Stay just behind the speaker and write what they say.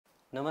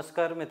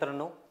नमस्कार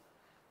मित्रांनो,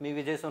 मी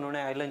विजय Sonawane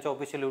iLearnच्या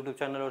official YouTube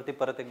चॅनलवरती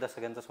परत एकदा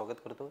सगळ्यांचं स्वागत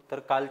करतो. तर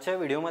कालच्या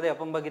व्हिडिओमध्ये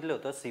आपण बघितलं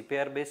होतं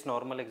CPR बेस्ड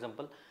नॉर्मल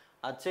एक्झाम्पल.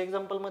 आजच्या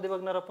एक्झाम्पलमध्ये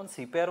बघणार आपण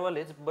CPR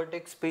वालेच बट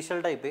एक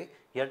स्पेशल टाईप आहे.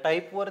 या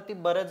टाईपवरती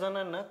बऱ्याच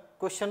जणांना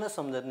क्वेश्चनच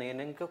समजत नाही,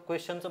 नेमकं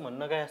क्वेश्चनचं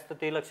म्हणणं काय असतं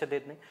ते लक्षात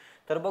येत नाही.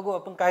 तर बघू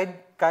आपण काय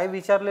काय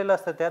विचारलेलं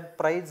असतं. त्यात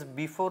प्राईज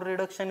बिफोर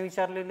रिडक्शन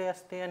विचारलेली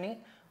असते आणि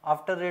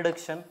आफ्टर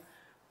रिडक्शन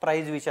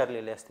प्राईज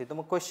विचारलेली असते. तर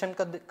मग क्वेश्चन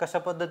कशा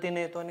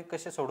पद्धतीने येतो आणि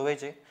कसे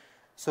सोडवायचे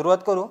सुरुवात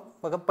करू.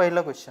 बघा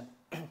पहिला क्वेश्चन.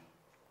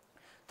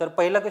 तर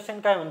पहिला क्वेश्चन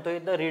काय म्हणतोय,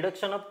 the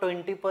reduction of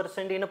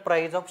 20% in a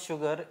price of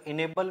sugar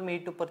enable me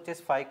to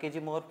purchase 5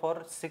 kg more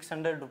for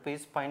 600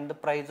 rupees. Find the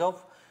price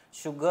of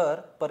sugar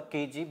per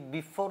kg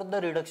before the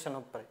reduction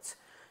of price.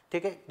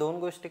 ठीक आहे, दोन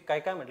गोष्टी काय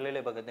काय म्हटलेले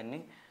आहे बघा त्यांनी.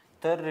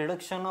 तर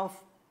रिडक्शन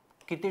ऑफ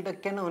किती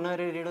टक्क्यानं होणार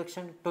आहे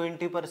रिडक्शन?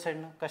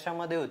 20%.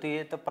 कशामध्ये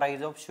होती? तर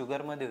प्राइस ऑफ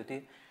शुगरमध्ये होती.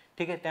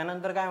 ठीक आहे,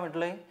 त्यानंतर काय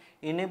म्हटलंय,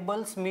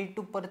 enables me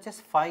to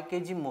purchase 5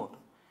 kg मोर.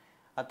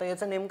 आता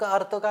याचा नेमका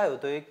अर्थ काय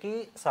होतोय की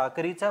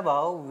साखरीचा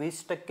भाव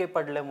 20%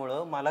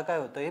 पडल्यामुळं मला काय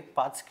होतंय,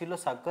 5 किलो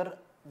साखर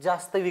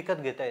जास्त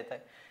विकत घेता येत आहे.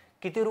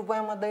 किती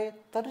रुपयामध्ये?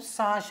 तर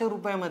 600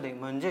 रुपयामध्ये.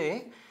 म्हणजे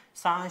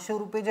 600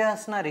 रुपये जे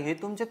असणार हे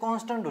तुमचे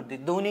कॉन्स्टंट होते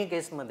दोन्ही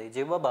केसमध्ये.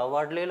 जेव्हा भाव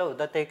वाढलेला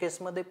होता त्या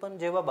केसमध्ये पण,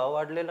 जेव्हा भाव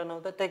वाढलेला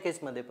नव्हता त्या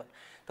केसमध्ये पण.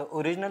 तर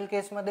ओरिजिनल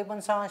केसमध्ये पण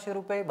 600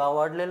 रुपये, भाव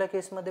वाढलेल्या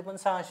केसमध्ये पण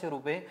 600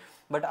 रुपये.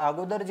 बट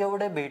अगोदर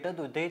जेवढे भेटत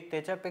होते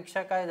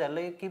त्याच्यापेक्षा काय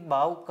झालंय की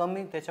भाव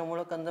कमी,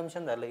 त्याच्यामुळं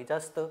कन्झम्पशन झालंय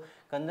जास्त.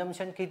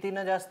 कन्झम्पशन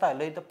कितीनं जास्त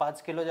आलंय? तर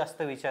 5 किलो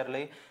जास्त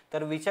विचारलंय.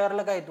 तर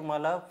विचारलं काय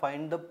तुम्हाला,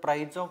 find the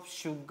price of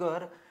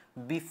sugar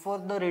before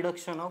the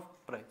reduction of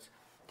price.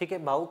 ठीक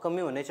आहे, भाव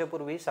कमी होण्याच्या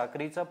पूर्वी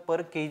साखरीचा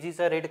पर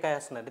केजीचा रेट काय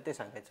असणार आहे ते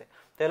सांगायचं आहे.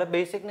 त्याला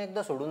बेसिकने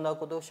एकदा सोडून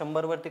दाखवतो,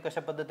 100 वरती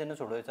कशा पद्धतीने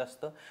सोडवायचं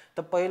असतं.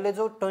 तर पहिले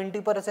जो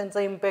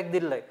 20%चा इम्पॅक्ट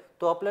दिलाय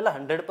तो आपल्याला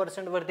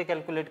 100% वरती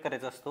कॅल्क्युलेट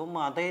करायचा असतो.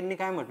 मग आता यांनी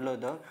काय म्हटलं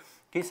होतं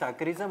की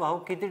साखरीचा भाव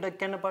किती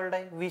टक्क्यानं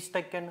पडलाय?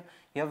 20%.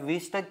 या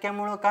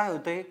 20%मुळे काय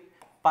होतंय,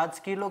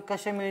 5 किलो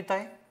कसे मिळत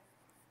आहे?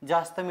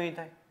 जास्त मिळत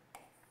आहे.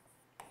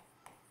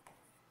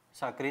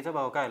 साखरीचा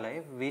भाव काय आलाय?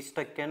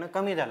 20%नं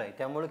कमी झालाय.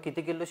 त्यामुळे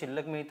किती किलो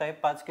शिल्लक मिळत आहे?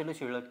 5 किलो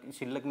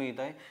शिल्लक मिळत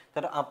आहे.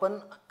 तर आपण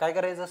काय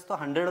करायचं असतं,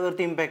 100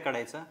 वरती इम्पॅक्ट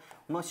काढायचा.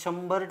 मग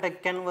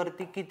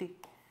 100%वरती किती?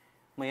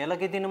 मग याला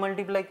कितीनं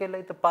मल्टिप्लाय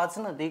केलंय? तर 5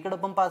 ना. तर इकडं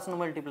पण 5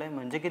 मल्टिप्लाय,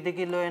 म्हणजे किती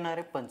किलो येणार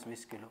आहे?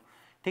 25 किलो.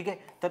 ठीक आहे,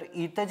 तर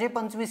इथं जे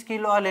 25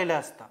 किलो आलेले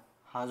असतात,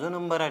 हा जो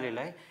नंबर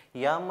आलेला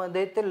आहे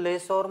यामध्ये ते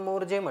लेस ऑर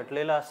मोर जे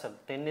म्हटलेलं असेल,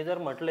 त्यांनी जर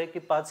म्हटलंय की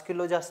 5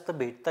 किलो जास्त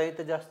भेटताय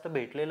तर जास्त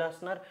भेटलेलं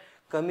असणार,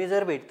 कमी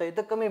जर भेटताय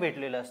तर कमी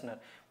भेटलेलं असणार.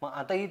 मग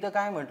आता इथं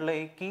काय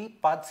म्हटलंय की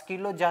 5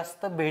 किलो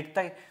जास्त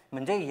भेटताय,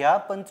 म्हणजे या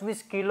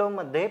 25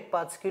 किलोमध्ये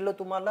 5 किलो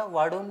तुम्हाला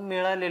वाढून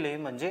मिळालेले.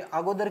 म्हणजे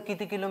अगोदर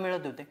किती किलो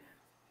मिळत होते?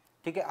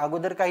 ठीक आहे,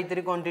 अगोदर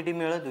काहीतरी क्वांटिटी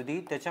मिळत होती,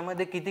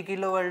 त्याच्यामध्ये किती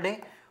किलो वाढले?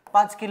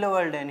 5 किलो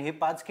वाढले. आणि हे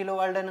 5 किलो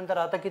वाढल्यानंतर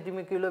आता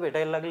किती किलो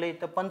भेटायला लागले?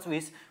 तर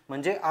 25.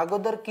 म्हणजे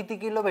अगोदर किती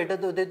किलो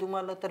भेटत होते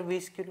तुम्हाला? तर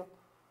 20 किलो.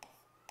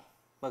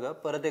 बघा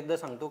परत एकदा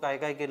सांगतो काय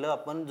काय केलं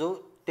आपण. जो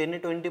त्याने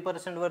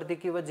 20% वरती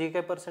किंवा जे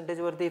काही पर्सेंटेज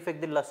वरती इफेक्ट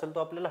दिला असेल तो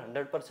आपल्याला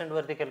 100%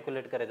 वरती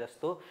कॅल्क्युलेट करायचा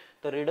असतो.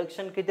 तर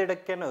रिडक्शन किती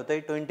टक्क्यानं होतंय?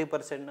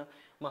 20%.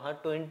 मग हा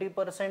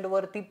 20%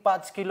 वरती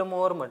 5 किलो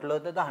मोर म्हटलं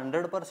होतं, तर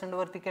 100%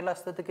 वरती केलं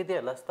असतं तर किती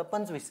आलं असतं?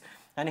 25.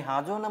 आणि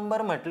हा जो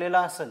नंबर म्हटलेला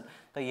असेल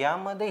तर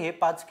यामध्ये हे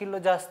 5 किलो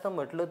जास्त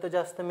म्हटलं तर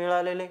जास्त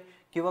मिळालेले,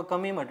 किंवा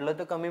कमी म्हटलं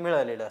तर कमी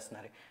मिळालेलं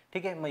असणार आहे.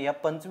 ठीक आहे, मग या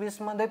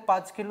 25 मध्ये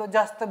 5 किलो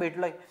जास्त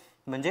भेटलाय.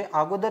 म्हणजे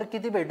अगोदर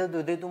किती भेटत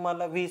होते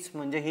तुम्हाला? 20.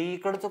 म्हणजे हे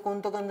इकडचं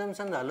कोणतं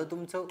कन्झम्पशन झालं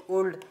तुमचं?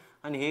 ओल्ड.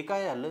 आणि हे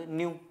काय झालं?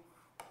 न्यू.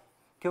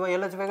 किंवा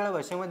यालाच वेगळ्या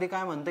भाषेमध्ये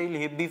काय म्हणता येईल,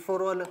 हे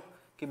बिफोरवालं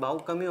की भाव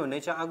कमी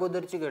होण्याच्या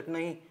अगोदरची घटना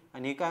ही,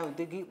 आणि हे काय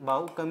होते की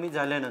भाव कमी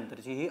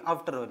झाल्यानंतरची, ही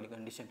आफ्टरवाली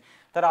कंडिशन.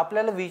 तर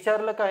आपल्याला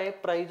विचारलं काय?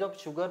 Price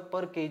of sugar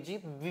per KG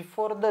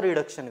before the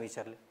reduction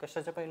विचारले.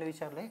 कशाच्या पहिले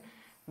विचारलंय?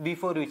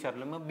 बिफोर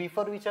विचारलं. मग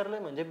बिफोर विचारलंय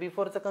म्हणजे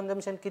बिफोरचं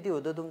कन्झम्पशन किती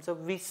होतं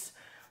तुमचं? 20.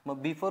 मग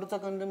बिफोरचं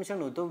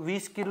कन्झम्पशन होतं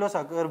 20 किलो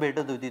साखर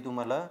भेटत होती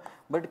तुम्हाला.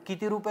 बट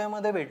किती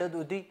रुपयामध्ये भेटत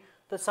होती?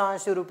 तर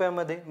 600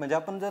 रुपयामध्ये. म्हणजे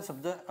आपण जर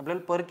समजा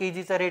आपल्याला पर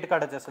केजीचा रेट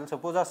काढायचा असेल,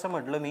 सपोज असं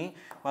म्हटलं मी,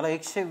 मला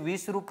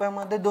 120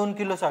 रुपयामध्ये 2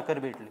 किलो साखर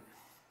भेटली.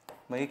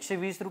 मग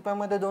 120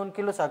 रुपयामध्ये 2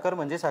 किलो साखर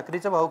म्हणजे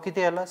साखरीचा भाव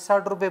किती आला?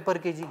 60 रुपये पर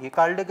केजी. हे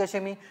काढले कसे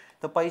मी?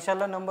 तर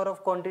पैशाला नंबर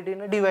ऑफ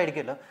क्वांटिटीने डिवाइड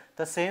केलं.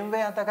 तर सेम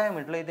वे आता काय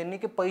म्हटलंय त्यांनी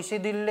की पैसे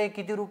दिले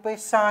किती रुपये?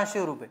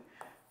 600 रुपये.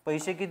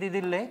 पैसे किती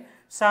दिले?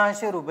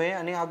 600 रुपये.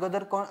 आणि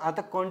अगोदर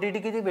आता क्वांटिटी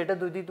किती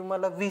भेटत होती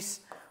तुम्हाला? 20.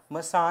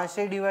 मग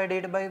 600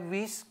 डिवायडेड बाय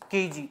 20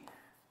 केजी,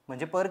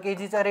 म्हणजे पर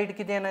केजीचा रेट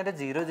किती येणार आहे?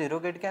 0 0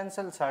 गेट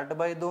कॅन्सल.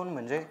 60/2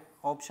 म्हणजे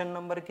ऑप्शन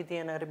नंबर किती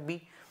येणार आहे? बी.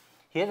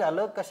 हे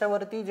झालं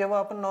कशावरती? जेव्हा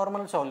आपण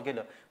नॉर्मल सॉल्व्ह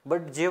केलं.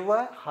 बट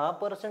जेव्हा हा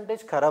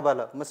पर्सेंटेज खराब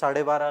आला, मग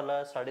 12.5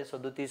 आला,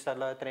 37.5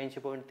 आला,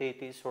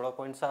 83.33,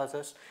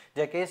 16.66,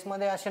 ज्या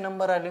केसमध्ये असे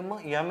नंबर आले,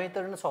 मग या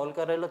मेथडनं सॉल्व्ह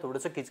करायला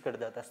थोडंसं किचकट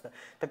जात असतं.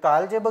 तर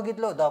काल जे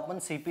बघितलं होतं आपण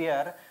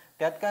CPR,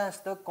 त्यात काय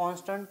असतं?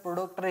 Constant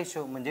product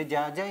ratio. म्हणजे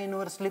ज्या ज्या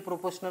इन्व्हर्सली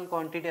प्रोपोर्शनल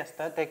क्वांटिटी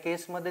असतात त्या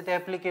केसमध्ये ते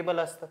ॲप्लिकेबल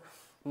असतं.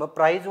 मग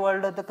प्राइस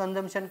वाढलं तर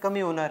कन्झम्पशन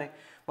कमी होणार आहे.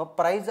 मग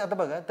प्राइस आता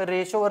बघा, तर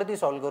रेशोवरती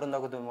सॉल्व्ह करून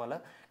दाखवतो तुम्हाला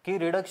की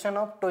reduction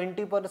of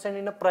 20%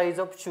 in a price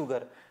of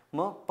sugar.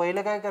 मग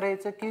पहिलं काय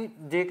करायचं की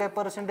जे काय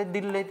पर्सेंटेज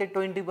दिलेलं आहे ते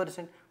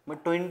 20%. मग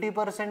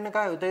 20%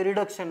 काय होतं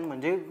रिडक्शन,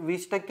 म्हणजे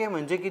 20%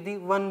 म्हणजे किती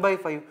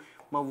 1/5.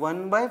 मग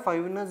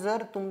 1/5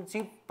 जर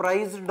तुमची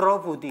प्राइस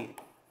ड्रॉप होती,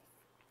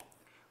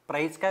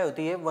 प्राइस काय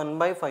होती आहे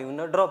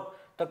 1/5 ड्रॉप,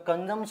 तर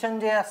कन्झम्पशन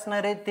जे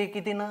असणार आहे ते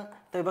किती ना,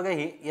 तर बघा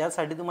हे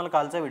यासाठी तुम्हाला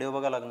कालचा व्हिडिओ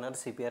बघा लागणार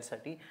CPR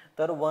साठी.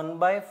 तर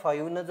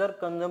 1/5 जर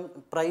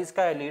प्राइस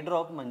काय आली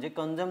ड्रॉप म्हणजे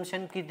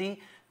कन्झम्पशन किती,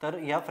 तर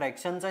या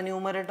फ्रॅक्शनचा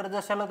न्यूमरेटर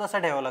जशाला तसा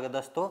ठेवावा लागत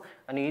असतो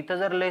आणि इथं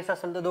जर लेस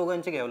असेल तर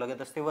दोघांचे घ्यावं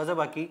लागत असते वजा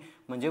बाकी,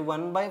 म्हणजे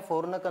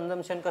 1/4 न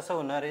कन्झम्पशन कसं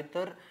होणार आहे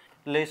तर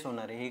लेस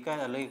होणार आहे. हे काय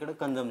झालं इकडे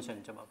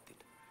कन्झम्पशनच्या बाबतीत,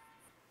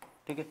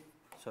 ठीक आहे.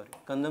 सॉरी,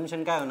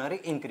 कन्झम्पशन काय होणार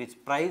आहे इन्क्रीज.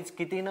 प्राइस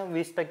किती ना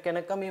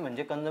 20% कमी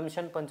म्हणजे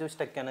कन्झम्पशन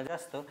 25%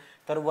 जास्त.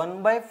 तर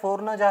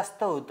 1/4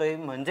 जास्त होतंय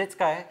म्हणजेच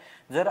काय,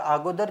 जर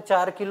अगोदर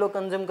 4 किलो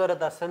कन्झ्युम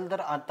करत असेल तर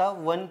आता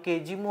 1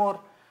 kg मोर.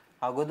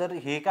 अगोदर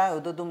हे काय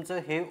होतं तुमचं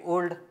हे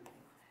ओल्ड,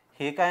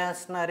 हे काय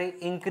असणार आहे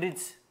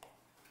इन्क्रीज,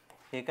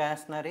 हे काय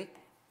असणार आहे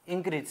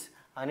इन्क्रीज,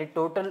 आणि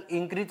टोटल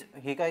इन्क्रीज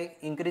हे काय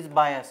इन्क्रीज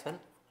बाय असेल,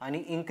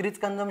 आणि इन्क्रीज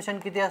कन्झम्पशन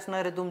किती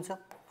असणार आहे तुमचं,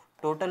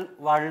 टोटल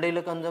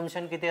वाढलेलं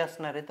कन्झम्पशन किती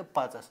असणार आहे तर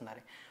 5 असणार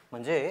आहे.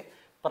 म्हणजे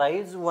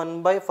प्राइस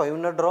 1/5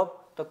 न ड्रॉप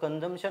तर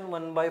कन्झम्पशन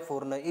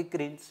 1/4 न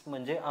इन्क्रीज.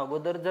 म्हणजे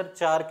अगोदर जर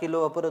 4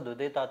 किलो वापरत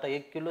होते तर आता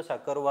 1 किलो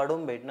साखर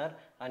वाढून भेटणार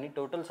आणि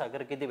टोटल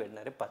साखर किती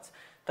भेटणार आहे 5.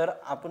 तर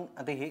आपण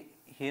आता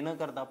हे न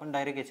करता आपण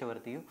डायरेक्ट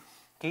याच्यावरती येऊ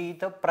की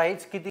इथं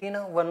प्राइस किती ना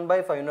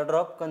 1/5 न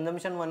ड्रॉप,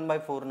 कन्झम्पशन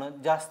 1/4 न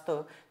जास्त.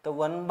 तर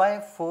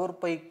 1/4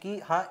 पैकी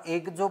हा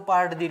एक जो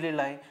पार्ट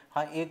दिलेला आहे,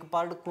 हा एक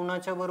पार्ट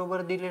कुणाच्या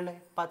बरोबर दिलेला आहे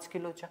 5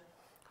 किलोच्या.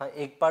 हा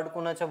एक पार्ट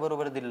कुणाच्या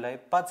बरोबर दिलेला आहे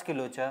 5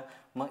 किलोच्या.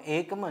 मग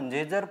एक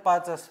म्हणजे जर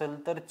 5 असेल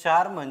तर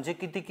 4 म्हणजे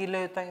किती किलो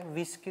येत आहे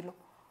 20 किलो.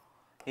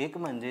 एक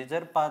म्हणजे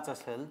जर 5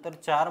 असेल तर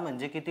 4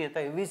 म्हणजे किती येत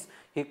आहे 20.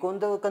 हे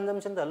कोणतं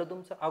कन्झम्पशन झालं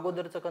तुमचं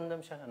अगोदरचं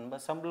कन्झम्पशन, आणि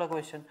बस संपला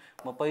क्वेश्चन.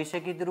 मग पैसे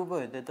किती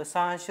रुपये होते तर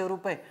 600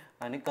 रुपये,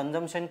 आणि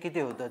कन्झम्पशन किती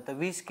होतं तर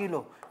 20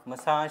 किलो. मग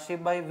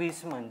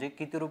 600/20 म्हणजे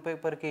किती रुपये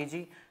पर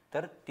केजी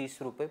तर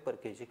 30 रुपये पर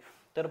केजी.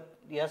 तर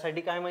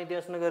यासाठी काय माहिती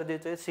असणं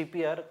गरजेचं आहे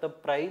CPR. तर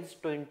प्राइस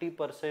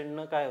 20%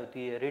 न काय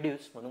होती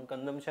रिड्यूस, म्हणून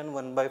कन्झम्पशन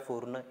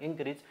 1/4 न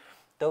इन्क्रीज.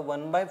 तर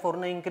 1/4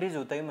 न इन्क्रीज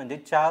होत आहे म्हणजे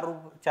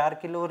 4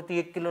 किलोवरती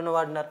 1 किलो न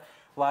वाढणार.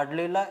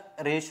 वाढलेला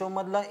रेशो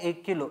मधला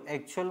 1 किलो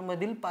ऍक्च्युअल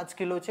मधील 5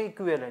 किलोचे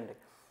इक्विव्हॅलंट आहे.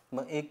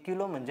 मग 1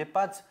 किलो म्हणजे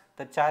 5,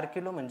 तर 4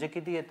 किलो म्हणजे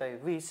किती येत आहे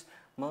 20.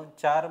 मग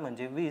 4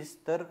 म्हणजे 20,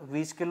 तर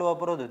 20 किलो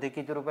वापरत होते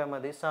किती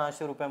रुपयामध्ये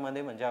 600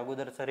 रुपयामध्ये, म्हणजे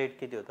अगोदरचा रेट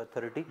किती होता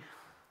 30.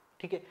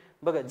 ठीक आहे.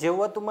 बघा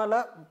जेव्हा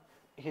तुम्हाला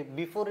हे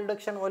बिफोर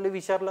रिडक्शन वाले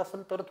विचारलं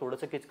असेल तर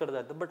थोडंसं किचकट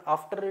जातं, बट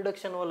आफ्टर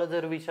रिडक्शन वाला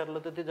जर विचारलं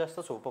तर ते जास्त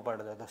सोपं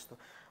पाडत जात असतो.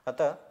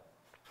 आता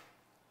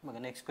बघा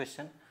नेक्स्ट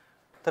क्वेश्चन.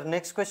 तर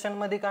नेक्स्ट क्वेश्चन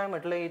मध्ये काय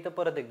म्हटलंय इथं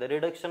परत एकदा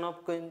रिडक्शन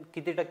ऑफ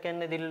किती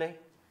टक्क्यांनी दिलेलं आहे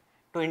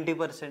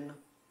 20%.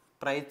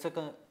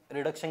 प्राइसचं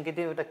रिडक्शन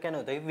किती टक्क्यानं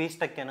होतं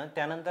 20%.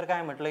 त्यानंतर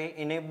काय म्हटलंय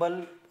enable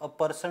a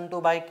person to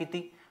bye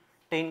किती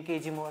 10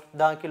 kg मोर,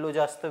 10 किलो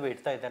जास्त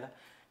भेटत आहे त्याला.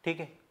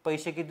 ठीक आहे.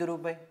 पैसे किती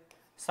रुपये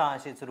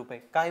 600 रुपये.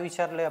 काय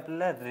विचारलंय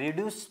आपल्याला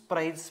रिड्यूस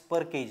प्राइस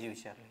पर केजी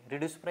विचारले.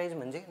 रिड्यूस प्राइस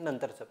म्हणजे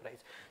नंतरचं प्राइस.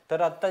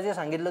 तर आत्ता जे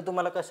सांगितलं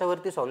तुम्हाला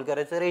कशावरती सॉल्व्ह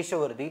करायचं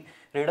रेशोवरती.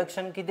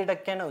 रिडक्शन किती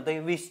टक्क्यानं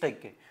होतं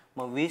 20%.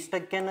 मग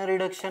 20%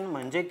 रिडक्शन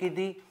म्हणजे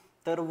किती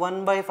तर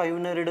 1/5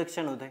 न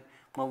रिडक्शन होत आहे.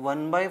 मग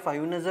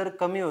 1/5 न जर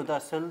कमी होत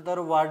असेल तर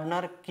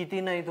वाढणार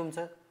किती नाही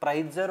तुमचं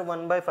प्राइस. जर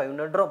 1/5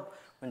 न ड्रॉप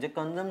म्हणजे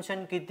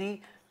कन्झम्पशन किती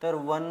तर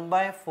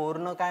 1/4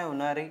 न काय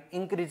होणार आहे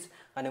इन्क्रीज,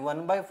 आणि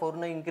 1/4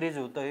 न इन्क्रीज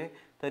होतंय.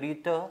 तर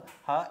इथं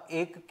हा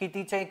एक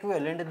कितीचा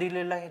इक्विव्हॅलंट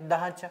दिलेला आहे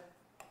 10च्या.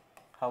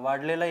 हा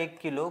वाढलेला 1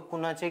 किलो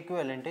कुणाचे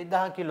इक्विव्हॅलंट आहे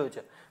 10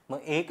 किलोच्या. मग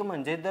एक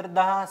म्हणजे जर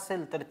 10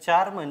 असेल तर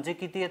 4 म्हणजे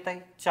किती येत आहे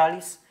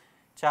 40.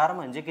 4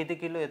 म्हणजे किती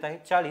किलो येत आहे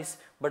 40.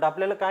 बट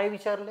आपल्याला काय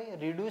विचारलंय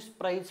रिड्यूस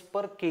प्राइस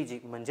पर केजी,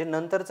 म्हणजे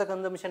नंतरचं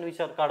कन्झम्पशन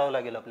विचार काढावं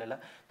लागेल आपल्याला.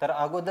 तर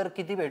अगोदर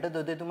किती भेटत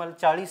होते तुम्हाला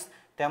 40,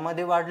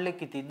 त्यामध्ये वाढले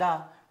किती 10,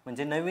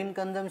 म्हणजे नवीन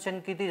कन्झम्पशन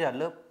किती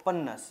झालं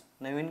 50.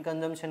 नवीन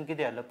कन्झम्पशन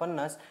किती आलं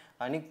 50,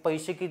 आणि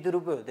पैसे किती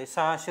रुपये होते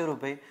 600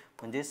 रुपये.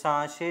 म्हणजे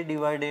 600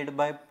 डिवायडेड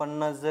बाय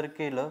 50 जर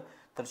केलं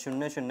तर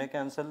 0 0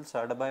 कॅन्सल,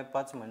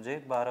 60/5 म्हणजे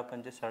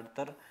 12×5 60.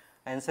 तर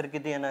ॲन्सर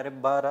किती येणार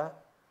आहे 12,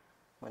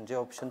 म्हणजे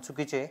ऑप्शन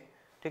चुकीचे आहे.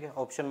 ठीक आहे.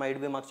 ऑप्शन माईट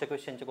बी मागच्या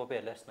क्वेश्चनचे कॉपी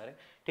आले असणार आहे.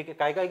 ठीक आहे.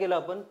 काय काय केलं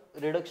आपण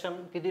रिडक्शन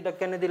किती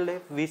टक्क्याने दिलं आहे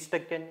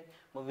 20%.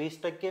 मग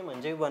 20%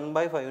 म्हणजे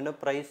 1/5 न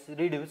प्राइस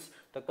रिड्यूस.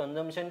 तर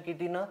कन्झम्पशन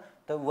किती ना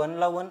तर 1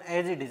 ला 1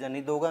 ॲज इट इज,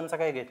 आणि दोघांचा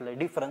काय घेतलं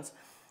डिफरन्स.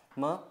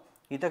 मग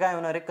इथं काय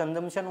होणार आहे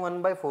कन्झम्पशन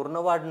 1/4 न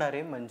वाढणार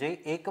आहे, म्हणजे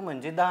एक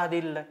म्हणजे 10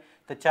 दिलेलं आहे.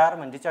 तर 4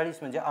 म्हणजे 40,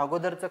 म्हणजे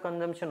अगोदरचं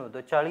कन्झम्पशन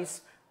होतं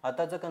 40,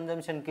 आताचं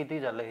कन्झम्पशन किती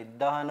झालं आहे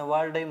 10 न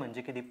वाढ आहे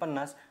म्हणजे किती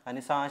 50,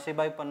 आणि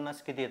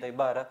 600/50 किती येत आहे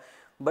 12.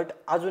 बट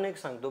अजून एक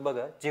सांगतो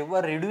बघा,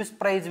 जेव्हा रिड्यूस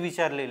प्राइस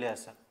विचारलेले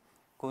असेल,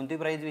 कोणती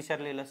प्राइस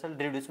विचारलेली असेल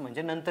रिड्यूस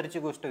म्हणजे नंतरची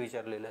गोष्ट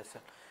विचारलेली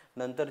असेल,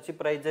 नंतरची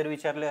प्राइस जर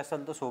विचारली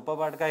असेल तर सोपा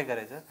पाठ काय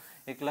करायचं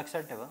एक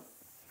लक्षात ठेवा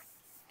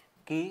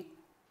की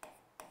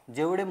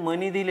जेवढे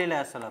मनी दिलेले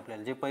असेल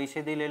आपल्याला, जे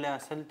पैसे दिलेले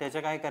असेल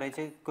त्याच्या काय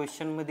करायचे,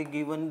 क्वेश्चनमध्ये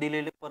गिवन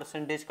दिलेले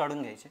पर्सेंटेज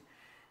काढून घ्यायचे.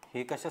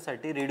 हे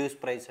कशासाठी, रिड्यूस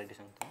प्राईससाठी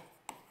सांगतो.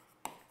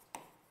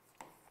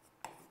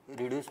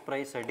 रिड्यूस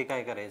प्राईससाठी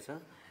काय करायचं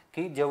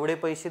की जेवढे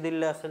पैसे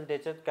दिलेले असेल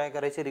त्याच्यात काय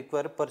करायचे,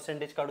 रिक्वायर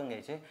पर्सेंटेज काढून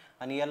घ्यायचे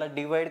आणि याला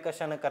डिवाइड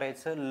कशानं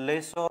करायचं,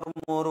 लेस ऑर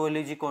मोर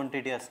वाली जी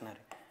क्वांटिटी असणार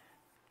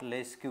आहे,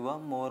 लेस किंवा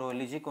मोर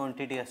वाली जी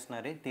क्वांटिटी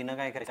असणार आहे तिनं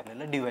काय करायचं,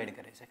 आपल्याला डिवाइड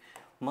करायचं.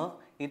 मग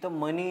इथं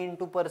मनी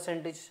इंटू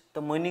पर्सेंटेज,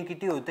 तर मनी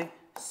किती होते,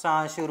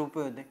 600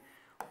 रुपये होते.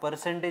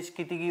 पर्सेंटेज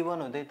किती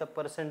गिवन होते, तर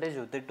पर्सेंटेज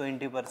होते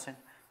 20%.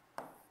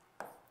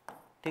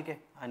 ठीक आहे.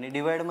 आणि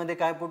डिवाइडमध्ये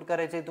काय पुट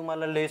करायचं आहे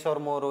तुम्हाला, लेस ऑर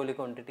मोर वाली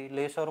क्वांटिटी.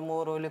 लेस ऑर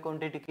मोर वाली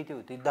क्वांटिटी किती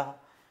होती, 10.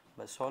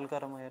 बस सॉल्व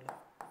करा मग याला.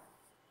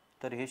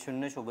 तर हे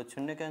 0 सोबत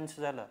 0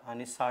 कॅन्सल झालं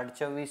आणि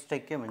 60च्या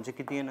 20% म्हणजे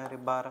किती येणार आहे,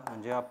 12.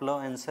 म्हणजे आपलं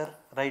आन्सर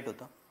राईट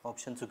होतं,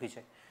 ऑप्शन चुकीचं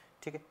आहे.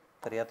 ठीक आहे.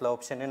 तर यातला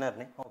ऑप्शन येणार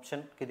नाही,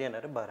 ऑप्शन किती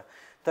येणार आहे, 12.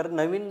 तर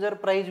नवीन जर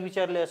प्राईज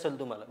विचारली असेल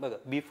तुम्हाला, बघा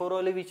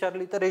बिफोरवाले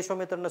विचारली तर रेशो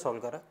मेथडनं सॉल्व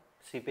करा,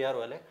 CPR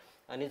वाले.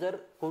 आणि जर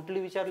कुठली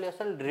विचारली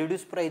असेल,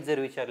 रिड्यूस प्राईस जर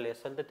विचारली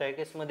असेल तर त्या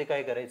केसमध्ये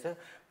काय करायचं,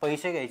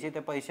 पैसे घ्यायचे,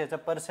 त्या पैशाचा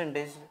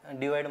पर्सेंटेज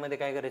डिवाइडमध्ये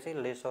काय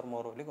करायचे, लेस ऑर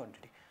मोर वाली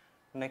क्वांटिटी.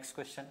 Next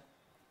question.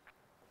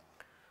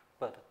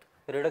 परत,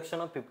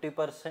 reduction of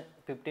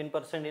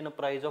 15% in a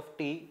price of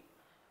T,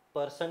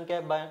 person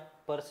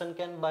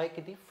can buy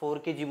किती, 4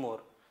 kg मोर.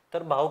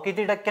 तर भाव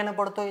किती टक्क्याने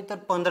पडतोय, तर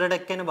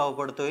 15% भाव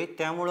पडतोय.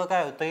 त्यामुळं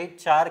काय होतंय,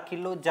 4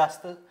 किलो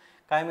जास्त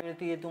काय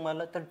मिळते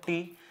तुम्हाला, तर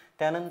टी.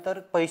 त्यानंतर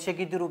पैसे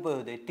किती रुपये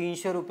होते,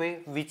 300 रुपये.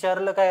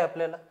 विचारलं काय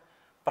आपल्याला,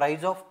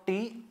 प्राइस ऑफ टी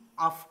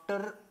आफ्टर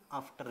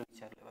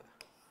विचारलं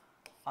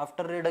बघा,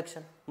 आफ्टर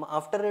रिडक्शन. मग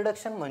आफ्टर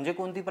रिडक्शन म्हणजे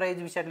कोणती प्राइस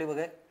विचारली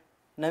बघा,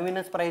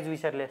 नवीनच प्राइस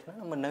विचारली असणार.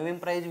 मग नवीन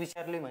प्राइस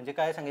विचारली म्हणजे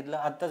काय सांगितलं,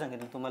 आत्ता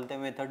सांगितलं तुम्हाला त्या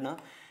मेथडनं,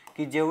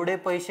 की जेवढे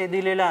पैसे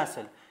दिलेले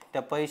असेल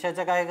त्या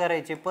पैशाचं काय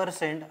करायचे,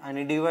 पर्सेंट,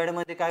 आणि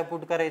डिवाइडमध्ये काय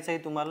पुट करायचं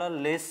आहे तुम्हाला,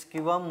 लेस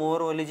किंवा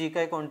मोर वाली जी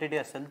काय क्वांटिटी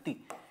असेल ती.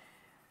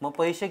 मग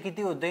पैसे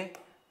किती होते,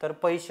 तर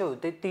पैसे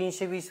होते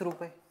 320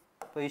 रुपये.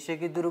 पैसे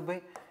किती रुपये,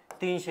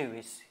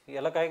 320.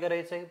 याला काय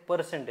करायचं आहे,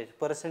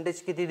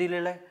 पर्सेंटेज किती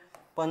दिलेला आहे,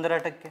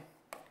 15%.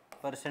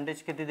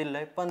 पर्सेंटेज किती दिलेला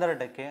आहे,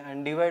 15%.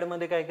 आणि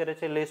डिवाइडमध्ये काय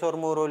करायचं, लेस ऑर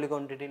मोर वाली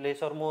क्वांटिटी.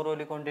 लेस ऑर मोर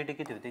वाली क्वांटिटी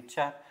किती होती,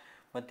 4.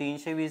 मग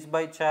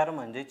 320/4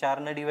 म्हणजे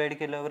 4ने डिवाइड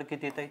केल्यावर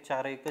किती येत आहे,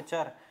 4 1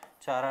 4,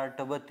 4 8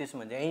 32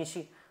 म्हणजे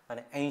 80.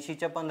 आणि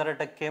 80च्या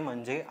 15%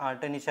 म्हणजे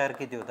 8 आणि 4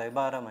 किती होत आहे,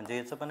 12. म्हणजे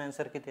याचं पण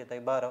आन्सर किती येत आहे,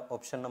 12.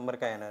 ऑप्शन नंबर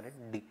काय येणार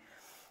आहे, डी.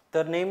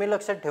 तर नेहमी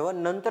लक्षात ठेवा,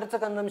 नंतरचं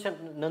कन्झम्पशन,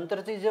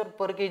 नंतरची जर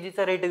पर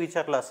केजीचा रेट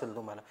विचारला असेल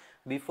तुम्हाला,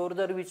 बिफोर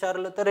जर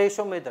विचारलं तर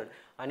रेशो मेथड,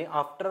 आणि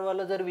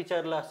आफ्टरवाला जर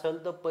विचारलं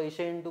असेल तर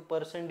पैसे into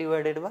percent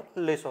divided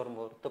by less or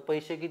more. तर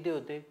पैसे किती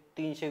होते,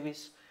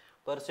 320.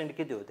 पर्सेंट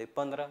किती होते,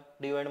 15.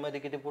 डिवाइडमध्ये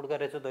किती पुट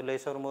करायचं होतं,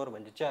 लेस ऑर मोर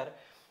म्हणजे 4.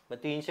 मग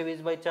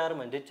 320/4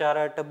 म्हणजे 4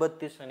 8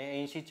 32. आणि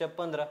 80च्या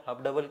 15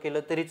 हाफ डबल केलं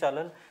तरी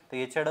चालेल. तर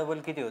याच्या डबल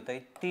किती होत आहे,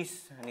 30.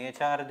 आणि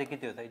याच्या अर्धे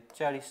किती होत आहे,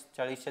 40.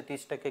 40च्या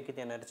 30%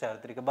 किती येणार, 4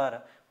 3 12.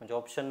 म्हणजे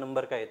ऑप्शन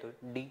नंबर काय येतो,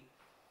 D.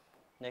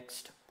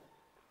 Next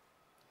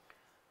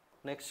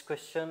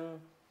question.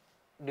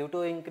 Due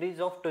to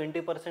increase of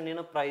 20% in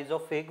a price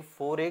of egg,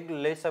 4 egg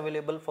less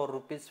available for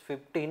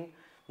 ₹15,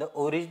 the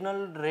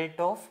original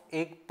rate of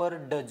egg per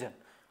dozen.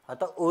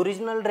 आता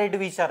ओरिजिनल रेट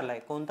विचारलाय,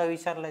 कोणता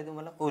विचारलाय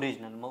तुम्हाला,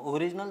 ओरिजिनल. मग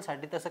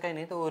ओरिजिनलसाठी तसं काही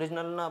नाही, तर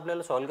ओरिजिनलनं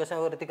आपल्याला सॉल्व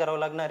कशावरती करावं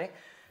लागणार आहे,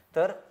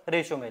 तर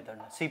रेशो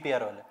मेथडनं,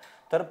 CPR वाला.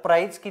 तर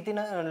प्राइस किती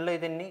ना आणलंय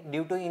त्यांनी,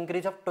 due to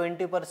increase of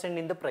 20%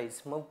 in the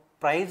price. मग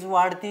प्राइस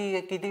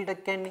वाढती किती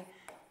टक्क्यांनी,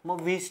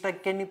 मग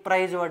 20%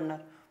 प्राइस वाढणार.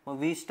 मग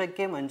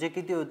 20% म्हणजे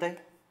किती होत आहे,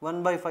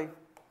 1/5.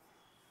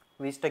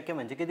 20%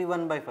 म्हणजे किती,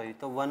 1/5.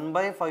 तर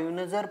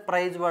 1/5 जर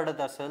प्राइस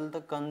वाढत असेल तर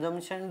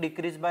consumption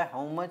decrease by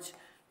how much,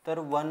 तर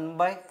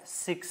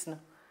 1/6.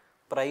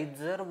 प्राइस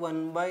जर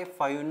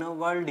 1/5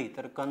 वाढली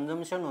तर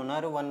कन्झम्पशन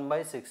होणार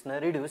 1/6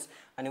 रिड्यूस.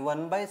 आणि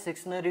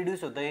 1/6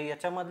 रिड्यूस होतं आहे.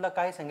 याच्यामधला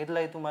काय सांगितलं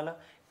आहे तुम्हाला,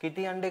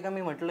 किती अंडे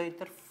कमी म्हटलं आहे,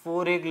 तर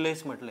 4 egg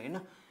लेस म्हटलं आहे ना.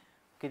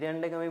 किती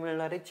अंडे कमी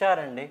मिळणार आहे, 4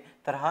 अंडे.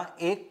 तर हा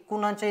एक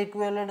कुणाच्या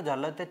इक्विव्हॅलंट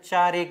झाला त्या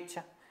 4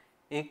 एगच्या,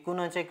 एक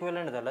कुणाचा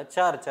इक्विव्हॅलंट झाला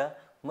 4च्या.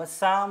 मग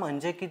 6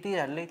 म्हणजे किती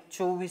झाले,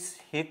 24.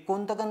 हे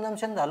कोणतं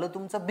कन्झम्पशन झालं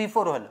तुमचं,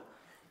 बिफोरवालं.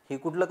 हे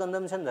कुठलं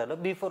कन्झम्पशन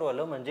झालं,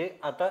 बिफोरवालं. म्हणजे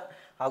आता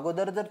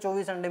अगोदर जर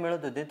 24 अंडे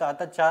मिळत होते तर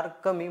आता 4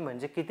 कमी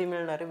म्हणजे किती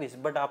मिळणार आहे, 20.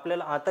 बट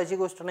आपल्याला आताची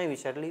गोष्ट नाही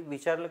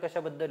विचारलं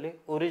कशाबद्दल आहे,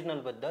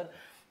 ओरिजिनलबद्दल.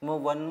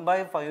 मग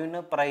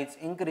 1/5 प्राइस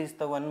इन्क्रीज,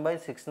 तर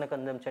 1/6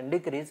 कन्झम्पशन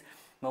डिक्रीज.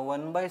 मग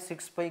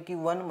 1/6 पैकी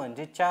 1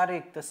 म्हणजे 4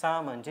 egg, तर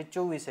 6 म्हणजे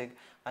 24 egg.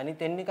 आणि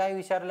त्यांनी काय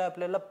विचारलं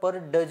आपल्याला, पर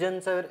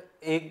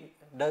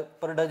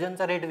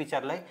डझनचा रेट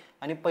विचारलाय.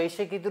 आणि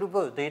पैसे किती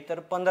रुपये होते, तर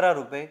 15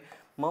 रुपये.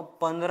 मग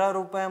 15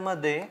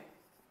 रुपयामध्ये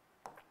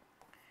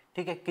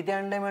ठीक आहे किती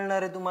अंडे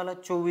मिळणार आहे तुम्हाला,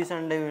 24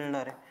 अंडे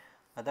मिळणार आहे.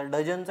 आता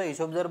डझनचा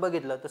हिशोब जर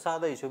बघितला तर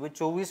साधा हिशोब आहे,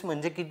 24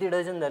 म्हणजे किती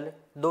डझन झाले,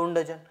 2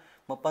 डझन.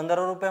 मग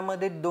 15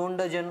 रुपयामध्ये 2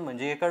 डझन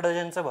म्हणजे एका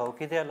डझनचा भाव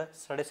किती आला,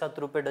 7.5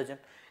 रुपये डझन.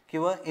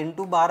 किंवा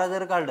इंटू 12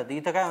 जर काढलं तर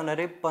इथं काय होणार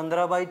आहे,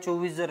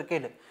 15/24 जर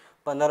केलं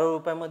 15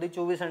 रुपयामध्ये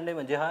 24 अंडे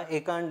म्हणजे हा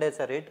एका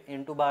अंड्याचा रेट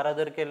इंटू 12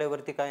 जर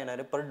केल्यावरती काय येणार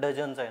आहे, पर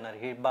डझनचा येणार.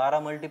 हे 12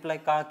 मल्टिप्लाय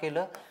का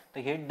केलं तर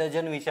हे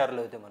डझन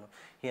विचारले होते म्हणून.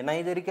 हे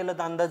नाही जरी केलं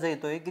तर अंदाज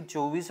येतोय की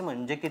 24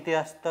 म्हणजे किती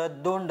असतात,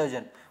 2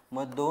 डझन.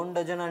 मग 2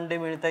 डझन अंडे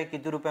मिळत आहे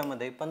किती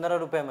रुपयामध्ये, 15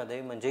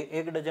 रुपयामध्ये. म्हणजे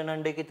 1 डझन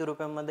अंडे किती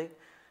रुपयामध्ये,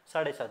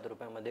 7.5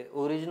 रुपयामध्ये.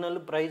 ओरिजिनल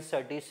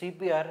प्राईससाठी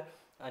CPR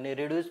आणि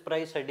रिड्यूस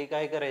प्राईससाठी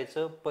काय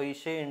करायचं,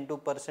 पैसे into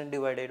percent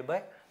divided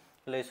by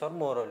less or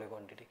more or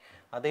quantity.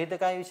 आता इथे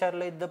काय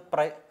विचारलंय, द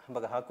प्राइस,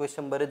 बघा हा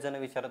क्वेश्चन बरेच जण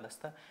विचारत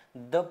असतात.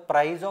 The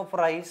price of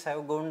rice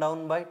have गोन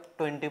डाऊन बाय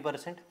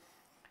 20%.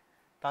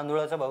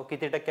 तांदूळाचा भाव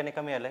किती टक्क्याने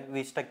कमी आलाय,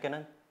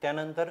 20%.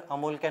 त्यानंतर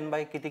अमोल कॅन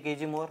बाय किती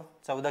केजी मोर,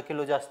 14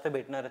 किलो जास्त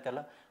भेटणार आहे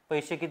त्याला.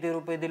 पैसे किती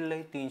रुपये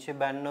दिले,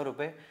 392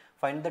 रुपये.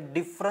 Find the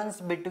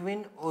difference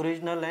between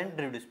original and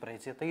reduce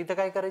price. तर इथं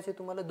काय करायचे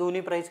तुम्हाला,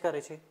 दोन्ही प्राइस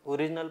करायचे,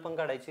 ओरिजिनल पण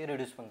काढायची,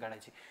 रिड्यूस पण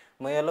काढायची.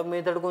 मग याला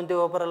मेथड कोणती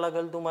वापरायला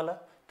लागेल तुम्हाला,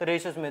 तर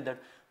रेशोस मेथड.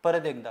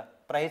 परत एकदा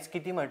प्राइस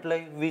किती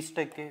म्हटलंय,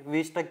 20%.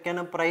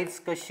 20%नं प्राइस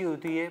कशी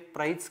होती,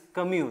 प्राइस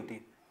कमी होती.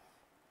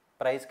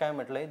 प्राइस काय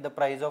म्हटलंय, द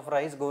प्राइस ऑफ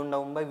राईस गोन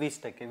डाऊन बाय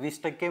 20%.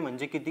 20%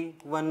 म्हणजे किती,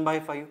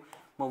 1/5.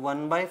 मग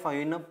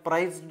 1/5 न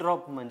प्राइस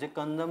ड्रॉप म्हणजे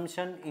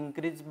consumption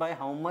increase bye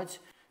how much,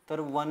 तर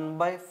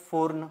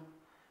 1/4 न.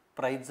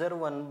 प्राइस जर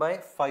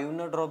 1/5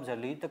 न ड्रॉप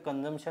झाली तर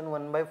कन्झम्पशन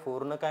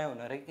 1/4 न काय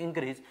होणार आहे,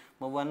 इन्क्रीज.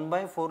 मग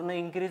 1/4 न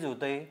इन्क्रीज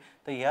होत आहे,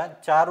 तर ह्या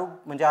 4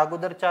 म्हणजे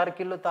अगोदर 4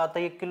 किलो तर आता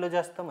 1 किलो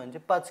जास्त म्हणजे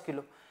 5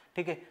 किलो.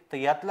 ठीक आहे, तर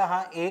यातला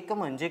हा 1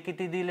 म्हणजे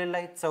किती दिलेला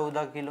आहे,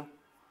 14 किलो.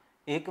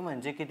 1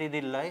 म्हणजे किती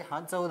दिलेला आहे, हा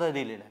 14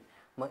 दिलेला आहे.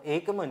 मग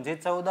 1 म्हणजे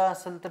 14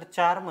 असेल तर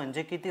 4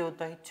 म्हणजे किती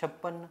होत आहे,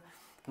 56.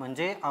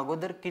 म्हणजे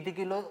अगोदर किती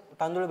किलो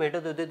तांदूळ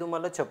भेटत होते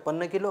तुम्हाला,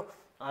 56 किलो.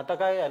 आता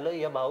काय झालं,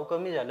 या भाव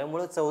कमी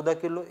झाल्यामुळे 14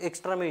 किलो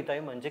एक्स्ट्रा मिळत आहे.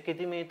 म्हणजे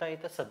किती मिळत आहे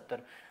तर 70.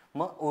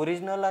 मग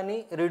ओरिजिनल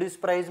आणि रिड्यूस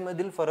प्राइस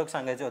मधील फरक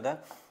सांगायचा होता.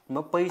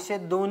 मग पैसे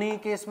दोन्ही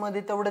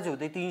केसमध्ये तेवढेच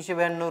होते,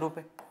 392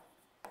 रुपये.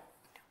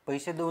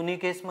 पैसे दोन्ही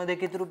केसमध्ये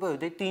किती रुपये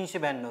होते,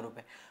 392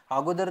 रुपये.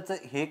 अगोदरचं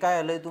हे काय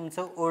आलंय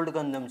तुमचं ओल्ड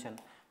कन्झम्पशन.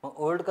 मग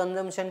ओल्ड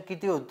कन्झम्पशन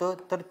किती होतं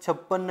तर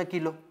 56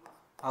 किलो.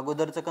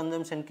 अगोदरचं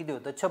कन्झम्पशन किती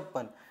होतं,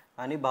 56.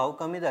 आणि भाव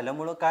कमी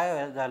झाल्यामुळं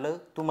काय झालं,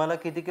 तुम्हाला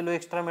किती किलो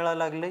एक्स्ट्रा मिळायला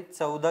लागले,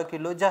 14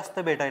 किलो जास्त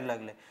भेटायला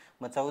लागले.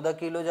 मग 14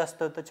 किलो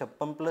जास्त तर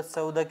 56 प्लस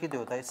 14 किती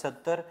होत आहे,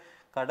 70.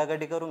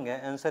 काटाकाटी करून घ्या,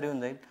 आन्सर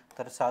येऊन जाईल.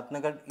 तर 7 न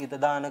कट, इथं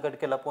 10 न कट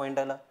केला पॉईंट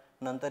आला.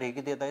 नंतर हे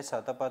किती येत आहे,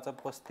 7 5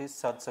 35,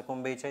 7 7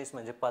 42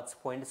 म्हणजे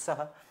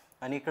 5.6.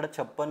 आणि इकडं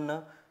 56,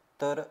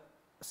 तर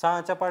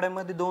 6च्या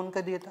पाड्यामध्ये 2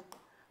 कधी येतात,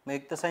 मग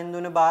एक तर साईन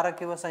 2 12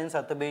 किंवा साईन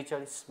 7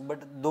 42. बट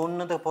 2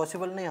 न तर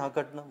पॉसिबल नाही हा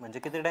कटणं. म्हणजे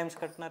किती टाइम्स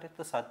कटणार आहे,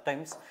 तर 7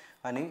 टाइम्स.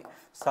 आणि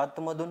 7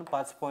 मधून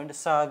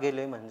 5.6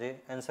 गेले म्हणजे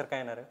आन्सर काय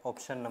येणार आहे,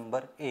 ऑप्शन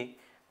नंबर ए.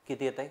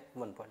 किती येत आहे,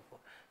 1.4.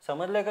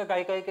 समजलं का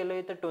काय काय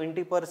केलंय, तर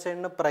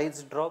 20%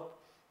 प्राइस ड्रॉप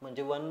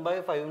म्हणजे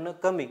 1/5 न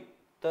कमी,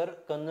 तर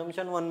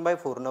कन्झम्पशन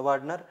 1/4 न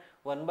वाढणार.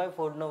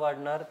 1/4 न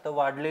वाढणार तर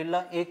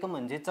वाढलेला 1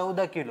 म्हणजे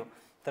 14 किलो,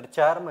 तर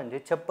 4 म्हणजे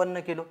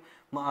 56 किलो.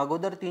 मग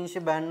अगोदर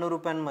 392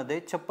 रुपयांमध्ये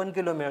 56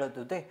 किलो मिळत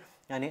होते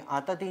आणि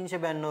आता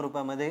 392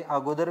 रुपयामध्ये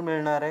अगोदर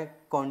मिळणाऱ्या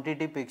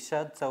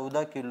क्वांटिटीपेक्षा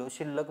 14 किलो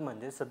शिल्लक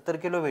म्हणजे 70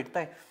 किलो भेटत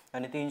आहे.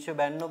 आणि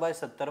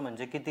 392/70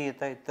 म्हणजे किती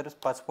येत आहे, तर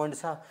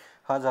 5.6.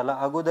 हा झाला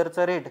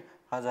अगोदरचा रेट,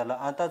 हा झाला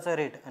आताचा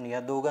रेट. आणि या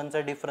दोघांचा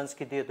डिफरन्स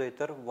किती येतोय,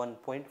 तर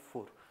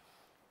 1.4.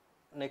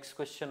 नेक्स्ट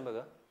क्वेश्चन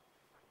बघा.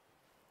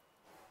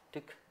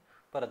 ठीक,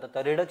 परत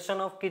आता रिडक्शन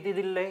ऑफ किती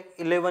दिलेलं आहे,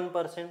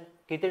 11%.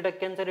 किती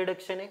टक्क्यांचं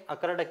रिडक्शन आहे,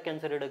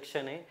 11%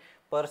 रिडक्शन आहे.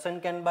 पर्सन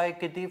कॅन बाय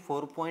किती,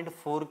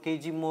 4.4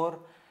 kg मोर.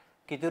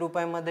 किती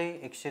रुपयामध्ये,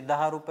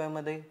 110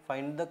 रुपयामध्ये.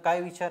 फाइंड द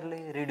काय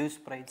विचारले, रिड्यूस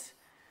प्राइस.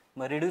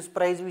 मग रिड्यूस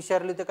प्राइस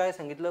विचारली तर काय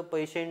सांगितलं,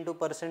 पैसे into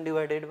percent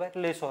divided by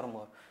less or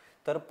more.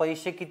 तर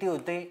पैसे किती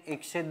होते,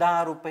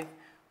 110 रुपये.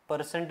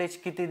 पर्सेंटेज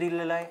किती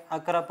दिलेला आहे,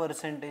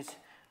 11%.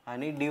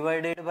 आणि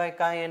डिवायडेड बाय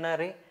काय येणार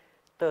आहे,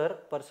 तर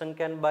पर्सन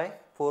कॅन बाय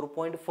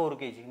 4.4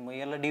 kg. मग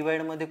याला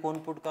डिवाइडमध्ये कोण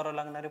पुट करावं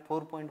लागणार आहे,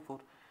 4.4.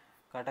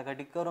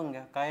 काटाकाटी करून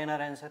घ्या, काय येणार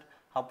आन्सर.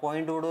 हा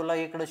पॉईंट उडवला,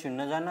 इकडं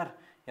 0 जाणार.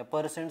 या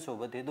पर्सेंट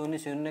सोबत हे दोन्ही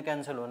 0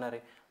 कॅन्सल होणार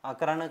आहे.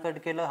 11 कट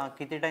केलं, हा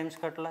किती टाइम्स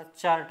कटला,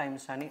 4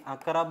 टाइम्स. आणि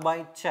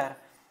 11/4.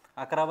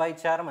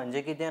 11/4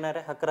 म्हणजे किती येणार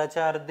आहे,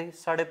 11च्या अर्धे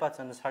 5.5.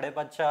 आणि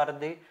 5.5च्या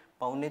अर्धे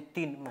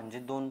 2.25 म्हणजे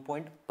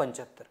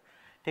 2.75.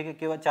 ठीक आहे,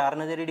 किंवा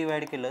 4 जरी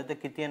डिवाइड केलं तर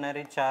किती येणार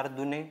आहे, 4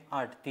 दुने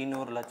 8, 3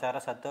 उरला, 4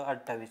 7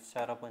 28,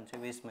 4 5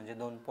 20 म्हणजे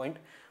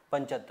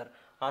 2.75.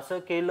 असं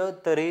केलं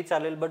तरी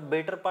चालेल. बट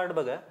बेटर पार्ट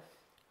बघा.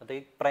 आता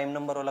एक प्राईम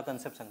नंबरवाला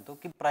कन्सेप्ट सांगतो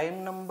की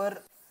प्राईम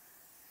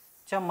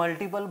नंबरच्या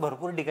मल्टिपल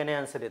भरपूर ठिकाणी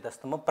आन्सर येत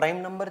असतं. मग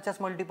प्राईम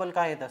नंबरच्याच मल्टिपल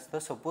काय येत असतं,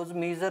 सपोज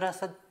मी जर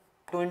असं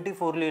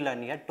 24 लिहिला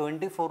आणि या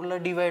 24ला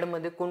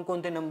डिवाइडमध्ये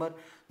कोणकोणते नंबर,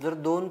 जर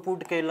 2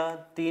 पुट केला,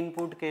 3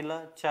 पुट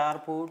केला, 4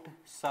 पुट,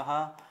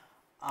 6,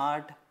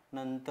 8,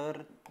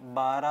 नंतर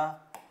 12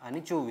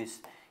 आणि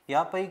 24,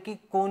 यापैकी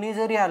कोणी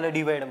जरी आलं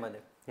डिवाइडमध्ये,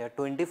 या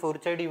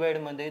 24च्या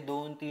डिवाइडमध्ये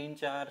 2 3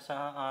 4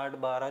 6 8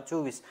 12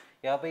 24,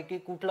 यापैकी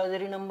कुठला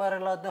जरी नंबर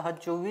आला तर हा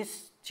 24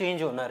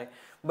 चेंज होणार आहे.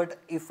 But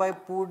if I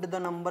put the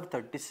number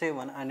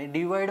 37 आणि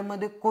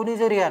डिवाइडमध्ये कोणी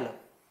जरी आलं,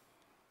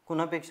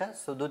 कुणापेक्षा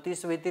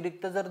 37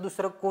 व्यतिरिक्त जर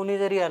दुसरं कोणी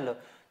जरी आलं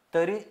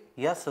तरी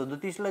या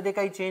 37ला ते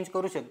काही चेंज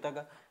करू शकता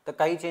का? तर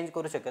काही चेंज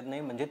करू शकत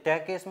नाही. म्हणजे त्या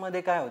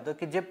केसमध्ये काय होतं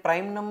की जे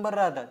प्राईम नंबर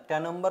राहतात त्या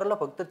नंबरला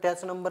फक्त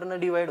त्याच नंबरनं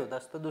डिवाइड होत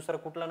असतं, दुसरा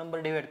कुठला नंबर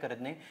डिवाइड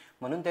करत नाही,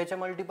 म्हणून त्याच्या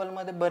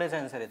मल्टिपलमध्ये बरेच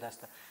आन्सर येत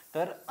असतात.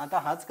 तर आता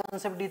हाच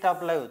कन्सेप्ट इथं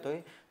अप्लाय होतोय.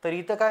 तर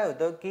इथं काय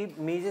होतं की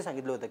मी जे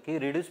सांगितलं होतं की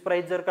रिड्यूस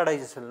प्राईस जर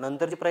काढायची असेल,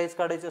 नंतरची प्राईस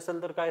काढायची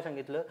असेल, तर काय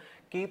सांगितलं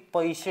की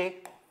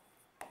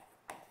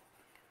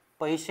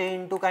पैसे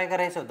इंटू काय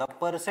करायचं होतं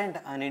पर्सेंट,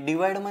 आणि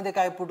डिवाइडमध्ये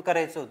काय पुट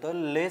करायचं होतं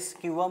लेस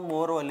किंवा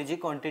मोर वाली जी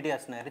क्वांटिटी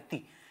असणार आहे ती.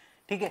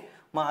 ठीक आहे.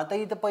 मग आता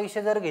इथं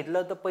पैसे जर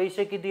घेतलं तर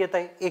पैसे किती येत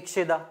आहे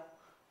 110.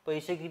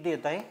 पैसे किती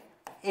येत आहे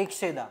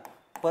 110.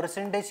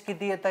 पर्सेंटेज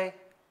किती येत आहे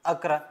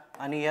 11,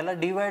 आणि याला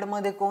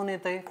डिवाइडमध्ये कोण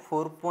येत आहे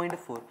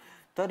 4.4.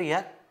 तर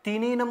ह्या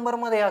तिन्ही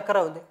नंबरमध्ये 11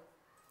 होते.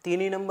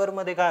 तिन्ही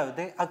नंबरमध्ये काय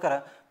होते 11.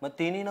 मग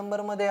तिन्ही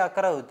नंबरमध्ये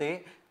 11 होते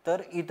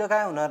तर इथं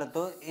काय होणार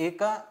होतं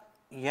एका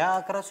या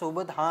 11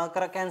 सोबत हा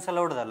 11 कॅन्सल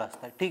आउट झाला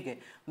असता. ठीक आहे.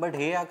 बट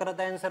हे 11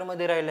 तर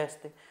आन्सरमध्ये राहिले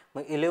असते.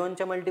 मग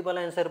 11च्या मल्टिपल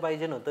आन्सर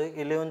पाहिजे नव्हतं.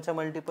 11च्या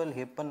मल्टिपल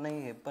हे पण नाही,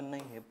 हे पण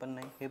नाही, हे पण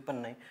नाही, हे पण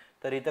नाही.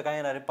 तर इथं काय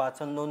येणार आहे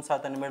 5 आणि 2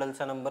 7 आणि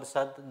मिडलचा नंबर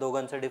 7,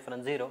 दोघांचा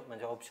डिफरन्स 0,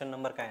 म्हणजे ऑप्शन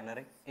नंबर काय येणार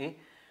आहे ए.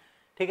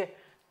 ठीक आहे.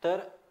 तर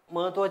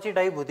महत्त्वाची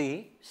टाईप होती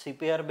ही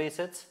CPR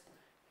बेसच.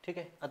 ठीक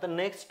आहे. आता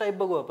नेक्स्ट टाईप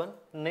बघू आपण.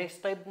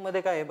 नेक्स्ट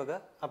टाईपमध्ये काय आहे बघा,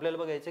 आपल्याला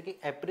बघायचं की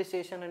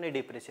ॲप्रिसिएशन आणि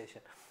डिप्रिसिएशन.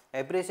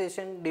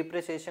 ॲप्रिसिएशन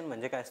डिप्रिसिएशन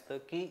म्हणजे काय असतं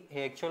की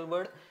हे ॲक्च्युअल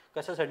वर्ड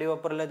कशासाठी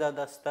वापरले जात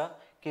असतं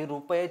की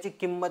रुपयाची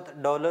किंमत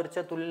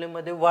डॉलरच्या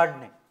तुलनेमध्ये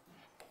वाढणे.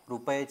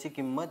 रुपयाची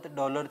किंमत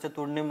डॉलरच्या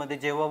तुलनेमध्ये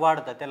जेव्हा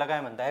वाढतं त्याला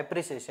काय म्हणतात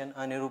ॲप्रिसिएशन,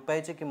 आणि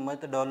रुपयाची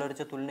किंमत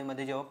डॉलरच्या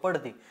तुलनेमध्ये जेव्हा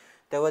पडते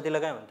तेव्हा तिला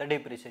काय म्हणतात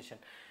डिप्रिसिएशन.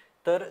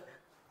 तर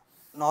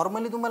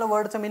नॉर्मली तुम्हाला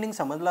वर्डचं मिनिंग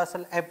समजलं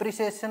असेल.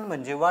 ॲप्रिसिएशन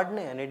म्हणजे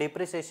वाढणे आणि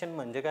डिप्रिसिएशन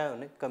म्हणजे काय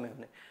होणे कमी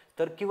होणे.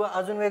 तर किंवा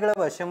अजून वेगळ्या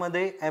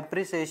भाषेमध्ये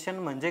ॲप्रिसिएशन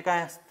म्हणजे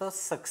काय असतं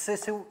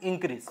सक्सेसिव्ह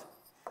इन्क्रीज.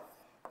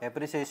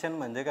 ॲप्रिसिएशन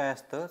म्हणजे काय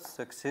असतं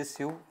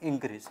सक्सेसिव्ह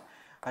इन्क्रीज,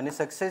 आणि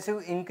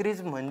सक्सेसिव्ह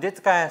इन्क्रीज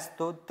म्हणजेच काय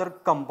असतो तर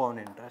कंपाऊंड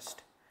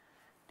इंटरेस्ट.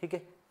 ठीक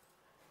आहे.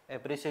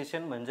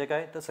 ॲप्रिसिएशन म्हणजे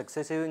काय तर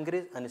सक्सेसिव्ह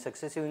इन्क्रीज, आणि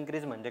सक्सेसिव्ह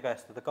इन्क्रीज म्हणजे काय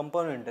असतं तर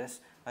कंपाऊंड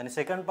इंटरेस्ट. आणि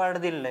सेकंड पार्ट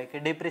दिलेला आहे की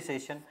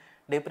डिप्रिसिएशन.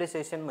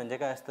 डिप्रिसिएशन म्हणजे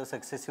काय असतं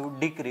सक्सेसिव्ह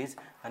डिक्रीज,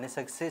 आणि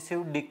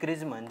सक्सेसिव्ह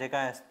डिक्रीज म्हणजे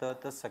काय असतं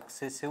तर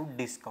सक्सेसिव्ह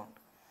डिस्काउंट.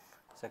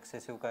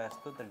 सक्सेसिव्ह काय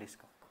असतं तर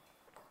डिस्काउंट.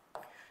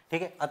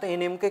 ठीक आहे. आता हे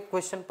नेमके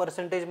क्वेश्चन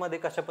पर्सेंटेजमध्ये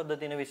कशा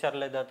पद्धतीने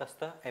विचारले जात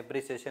असतं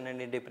ॲप्रिसिएशन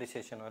आणि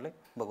डिप्रिसिएशनवाले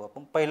बघू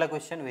आपण. पहिला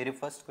क्वेश्चन, व्हेरी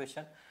फर्स्ट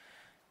क्वेश्चन.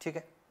 ठीक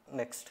आहे.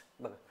 नेक्स्ट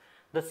बघा.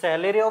 The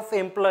salary of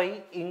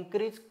employee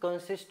increase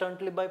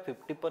consistently by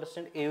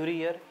 50% every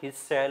year. His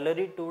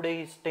salary today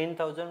is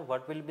 10,000.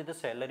 What will be the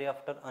salary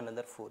after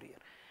another 4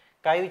 years?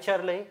 काय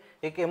विचारलंय,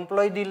 एक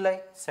एम्प्लॉई दिलाय,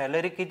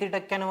 सॅलरी किती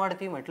टक्क्यानं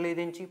वाढती म्हटलंय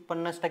त्यांची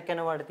 50%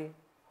 वाढती.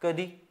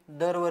 कधी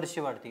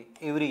दरवर्षी वाढती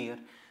एव्हरी इयर.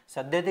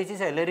 सध्या त्याची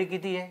सॅलरी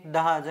किती आहे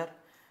 10,000.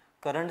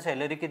 करंट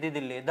सॅलरी किती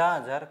दिली आहे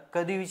 10,000.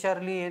 कधी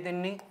विचारली आहे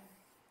त्यांनी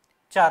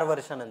 4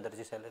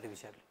 वर्षानंतरची सॅलरी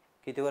विचारली.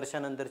 किती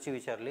वर्षानंतरची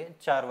विचारली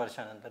 4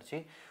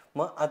 वर्षानंतरची.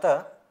 मग आता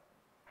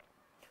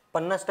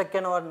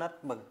 50% वाढणार.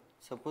 बघा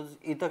सपोज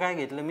इथं काय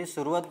घेतलं मी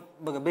सुरुवात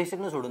बघा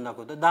बेसिकनं सोडून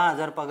दाखवतो.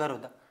 10,000 पगार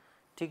होता.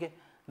 ठीक आहे.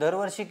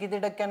 दरवर्षी किती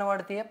टक्क्यानं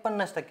वाढती आहे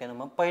 50%.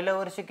 मग पहिल्या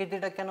वर्षी किती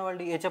टक्क्यानं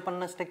वाढली याच्या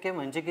 50%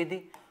 म्हणजे किती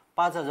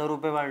 5,000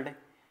 रुपये वाढले.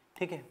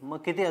 ठीक आहे. मग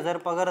किती हजार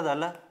पगार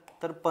झाला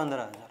तर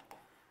 15,000.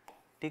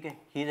 ठीक आहे.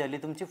 ही झाली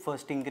तुमची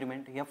फर्स्ट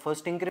इन्क्रीमेंट. या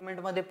फर्स्ट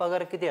इन्क्रीमेंटमध्ये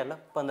पगार किती आला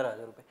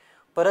 15,000 रुपये.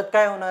 परत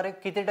काय होणार आहे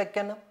किती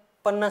टक्क्यानं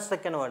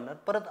 50% वाढणार.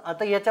 परत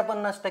आता याच्या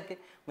 50%.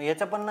 मग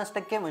याच्या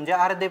 50% म्हणजे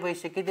अर्धे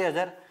पैसे किती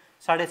हजार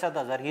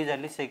 7,500. ही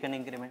झाली सेकंड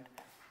इन्क्रीमेंट.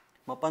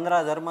 मग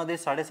 15,000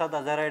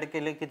 7,500 ॲड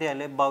केले किती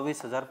आले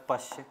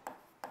 22,500.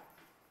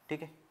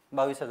 ठीक आहे.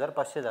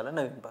 22,500 झाला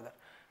नवीन पगार.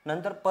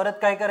 नंतर परत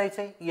काय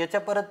करायचं आहे याच्या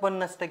परत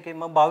 50%.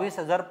 मग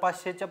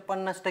 22,500च्या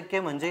 50%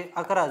 म्हणजे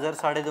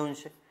 11,000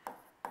 250.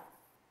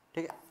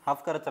 ठीक आहे.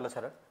 हाफ करा चला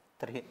सरळ.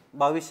 तर हे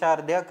 22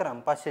 अर्धे 11,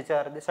 500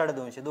 अर्धे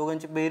 250.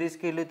 दोघांची बेरीज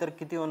केली तर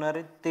किती होणार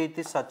आहे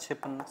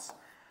 33,750.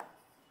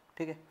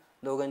 ठीक आहे.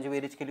 दोघांची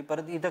बेरीज केली.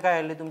 परत इथं काय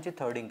आले तुमची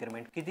थर्ड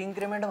इन्क्रीमेंट. किती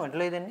इन्क्रीमेंट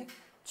म्हटलंय त्यांनी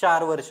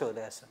 4 वर्ष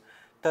होते असं.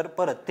 तर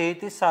परत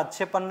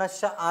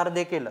 33,750च्या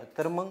अर्धे केलं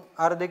तर मग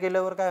अर्धे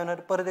केल्यावर काय होणार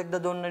परत एकदा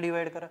 2 ने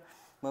डिवाइड करा.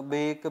 मग बे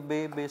 1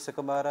 बे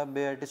 12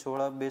 बे 8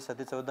 16 बे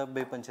 7 14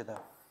 बे 15 10.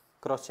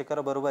 क्रॉस चेक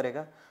करा बरोबर आहे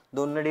का.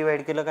 2 ने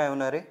डिवाइड केलं काय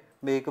होणार आहे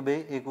बे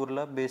 1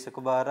 उरला बे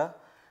 12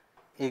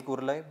 1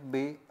 उरलाय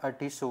बे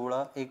 8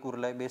 16 1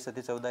 उरलाय बे 7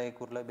 14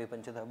 1 उरलाय बे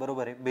 15 10.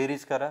 बरोबर आहे.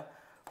 बेरीज करा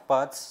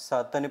 5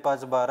 7 आणि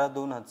 5 12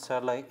 2 हात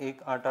 6ला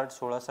 1 8 8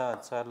 16 6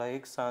 हात 6ला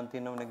 1 6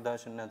 3 9 1 10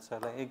 0 हात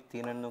 6ला 1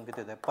 3 आणि 2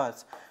 किती आहे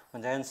 5.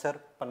 म्हणजे आन्सर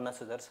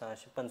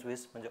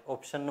 50,625. म्हणजे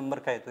ऑप्शन नंबर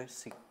काय येतोय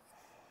सी.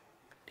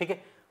 ठीक आहे.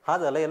 हा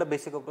झाला याला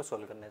बेसिक अप्रोच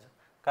सॉल्व्ह करण्याचा.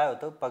 काय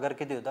होतं पगार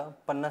किती होता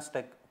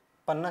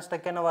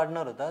 50%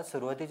 वाढणार होता.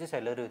 सुरुवातीची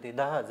सॅलरी होती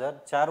 10,000.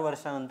 4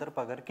 वर्षानंतर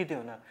पगार किती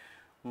होणार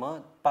मग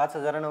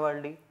 5,000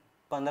 वाढली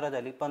 15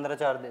 झाली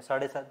 15च्या अर्धे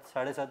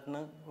 7.5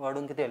 7.5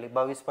 वाढून किती आली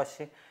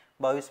 22,500.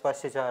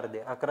 22,500च्या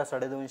अर्धे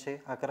 11,250,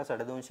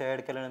 11,250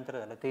 ॲड केल्यानंतर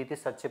झालं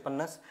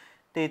 33,750,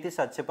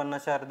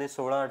 33,750च्या अर्धे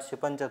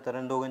 16,875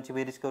 आणि दोघांची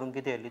बेरीज करून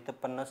किती आली तर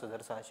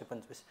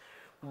 50,625.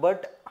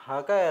 बट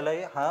हा काय आला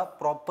आहे, हा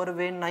प्रॉपर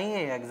वे नाही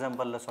आहे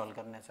एक्झाम्पलला सॉल्व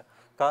करण्याचा.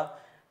 का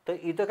तर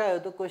इथं काय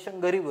होतं, क्वेश्चन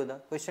गरीब होता.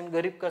 क्वेश्चन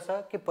गरीब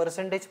कसा की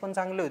पर्सेंटेज पण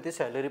चांगले होते,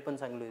 सॅलरी पण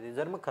चांगली होती.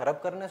 जर मग खराब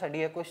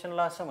करण्यासाठी या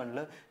क्वेश्चनला असं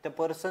म्हणलं, त्या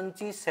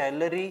पर्सनची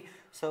सॅलरी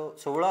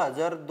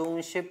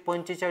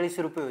 16,245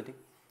 रुपये होती.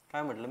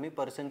 काय म्हटलं मी,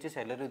 पर्सनची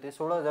सॅलरी होती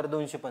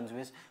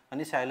 16,225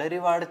 आणि सॅलरी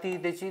वाढती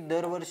त्याची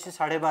दरवर्षी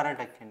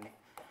 12.5%.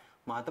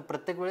 मग आता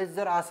प्रत्येक वेळेस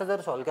जर असं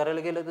जर सॉल्व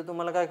करायला गेलं तर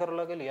तुम्हाला काय करावं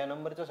लागेल, या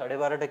नंबरचं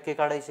 12.5%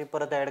 काढायचे,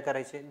 परत ॲड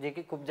करायचे, जे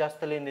की खूप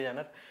जास्त लेंदी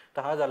जाणार.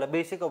 तर हा झाला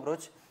बेसिक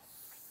अप्रोच.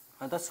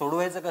 आता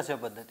सोडवायचं कशा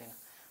पद्धतीनं,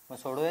 मग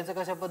सोडवायचं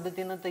कशा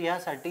पद्धतीनं, तर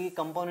यासाठी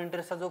कंपाऊंड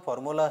इंटरेस्टचा जो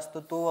फॉर्म्युला असतो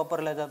तो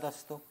वापरला जात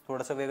असतो.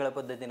 थोडंसं वेगळ्या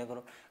पद्धतीने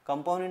करून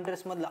कंपाऊंड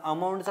इंटरेस्टमधला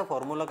अमाऊंटचा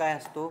फॉर्म्युला काय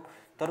असतो,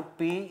 तर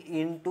P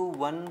 ×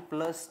 1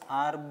 +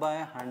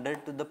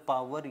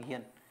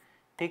 R/100⁴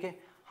 ठीक आहे.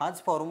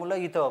 हाच फॉर्म्युला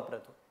इथं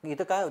वापरतो.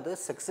 इथं काय होतं,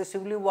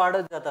 सक्सेसिव्हली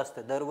वाढत जात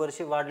असतं,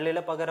 दरवर्षी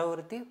वाढलेल्या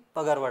पगारावरती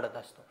पगार वाढत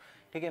असतो.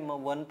 ठीक आहे.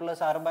 मग 1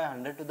 +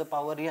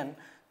 R/100⁴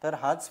 तर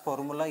हाच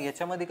फॉर्म्युला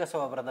याच्यामध्ये कसं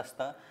वापरत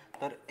असता,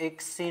 तर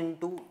x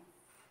 ×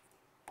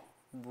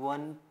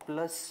 1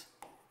 +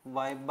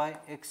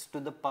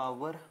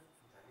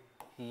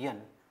 y/x⁴n.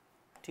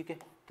 ठीक आहे.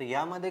 तर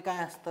यामध्ये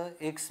काय असतं,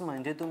 x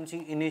म्हणजे तुमची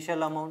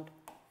इनिशियल अमाऊंट,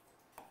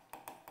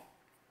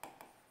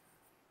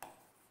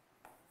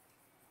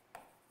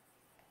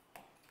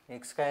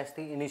 x काय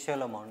असते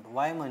इनिशियल अमाऊंट,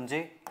 y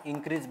म्हणजे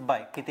इन्क्रीज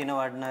बाय कितीनं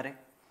वाढणार आहे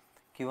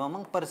किंवा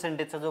मग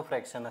पर्सेंटेजचा जो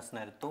फ्रॅक्शन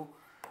असणार आहे तो.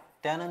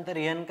 त्यानंतर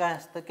n काय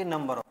असतं की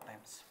नंबर ऑफ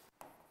टाइम्स,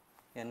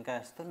 n काय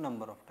असतं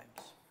नंबर ऑफ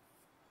टाइम्स.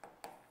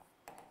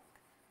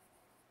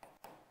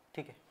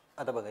 ठीक आहे.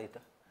 आता बघा इथं,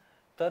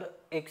 तर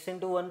x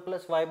 × 1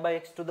 +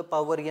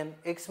 y/x⁴n.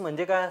 x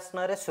म्हणजे काय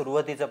असणार आहे,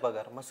 सुरुवातीचा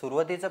पगार. मग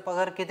सुरुवातीचा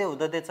पगार किती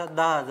होता त्याचा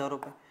 10,000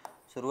 रुपये.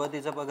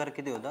 सुरुवातीचा पगार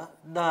किती होता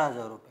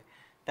 10,000 रुपये.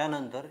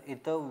 त्यानंतर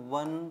इथं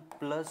 1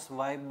 +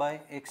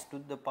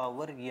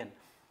 y/x⁴n.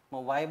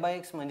 मग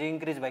y/x म्हणजे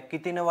इन्क्रीज बाय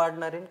कितीनं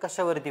वाढणार आहे,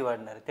 कशावरती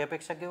वाढणार आहे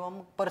त्यापेक्षा, किंवा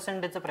मग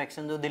पर्सेंटेजचं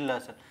फ्रॅक्शन जो दिला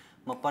असेल.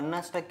 मग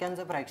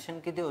 50%चं फ्रॅक्शन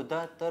किती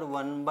होता, तर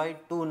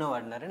 1/2 न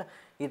वाढणार आहे ना.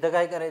 इथं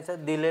काय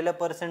करायचं, दिलेल्या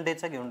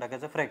पर्सेंटेजचा घेऊन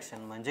टाकायचं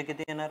फ्रॅक्शन, म्हणजे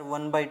किती येणार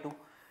 1/2.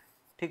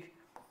 ठीक.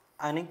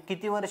 आणि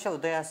किती वर्ष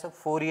होतं आहे असं,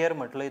 4 इयर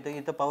म्हटलं.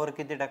 इथं पॉवर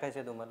किती टाकायचं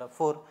आहे तुम्हाला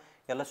 4.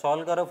 याला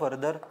सॉल्व करा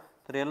फर्दर.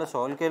 तर याला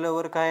सॉल्व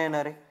केल्यावर काय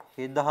येणार आहे,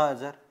 हे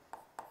 10,000.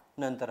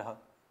 नंतर हा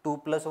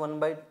 1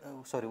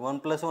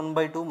 +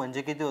 1/2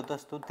 म्हणजे किती होत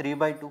असतो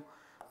 3/2.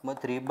 मग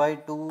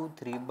 3/2,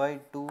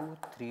 3/2,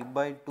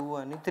 3/2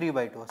 आणि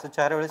 3/2 असं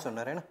 4 वेळेस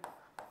होणार आहे ना.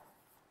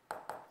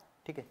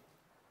 ठीक आहे.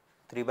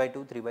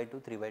 3/2, 3/2,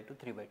 3/2,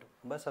 3/2.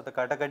 बस आता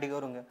काटाकाटी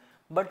करून घ्या.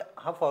 बट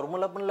हा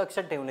फॉर्म्युला पण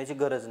लक्षात ठेवण्याची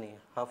गरज नाही आहे.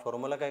 हा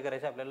फॉर्म्युला काय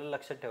करायचा आपल्याला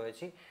लक्षात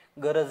ठेवायची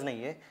गरज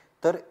नाही आहे.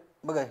 तर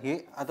बघा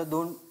हे आता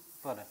दोन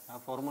बरं, हा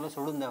फॉर्म्युला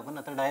सोडून द्या आपण.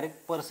 आता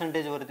डायरेक्ट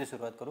पर्सेंटेजवरती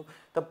सुरुवात करू.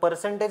 तर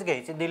पर्सेंटेज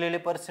घ्यायची, दिलेले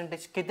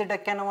पर्सेंटेज किती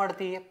टक्क्यानं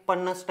वाढते,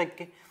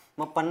 50%.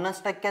 मग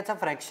 50%चा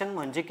फ्रॅक्शन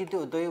म्हणजे किती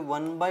होतोय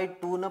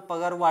 1/2 न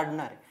पगार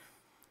वाढणार आहे.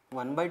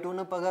 1/2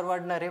 न पगार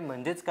वाढणार आहे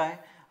म्हणजेच काय,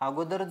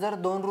 अगोदर जर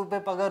 2 रुपये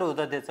पगार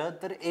होता त्याचा,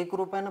 तर 1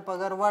 रुपयानं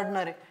पगार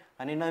वाढणार आहे.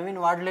 आणि नवीन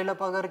वाढलेला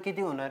पगार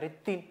किती होणार आहे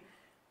 3.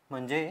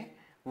 म्हणजे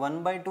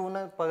 1/2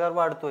 न पगार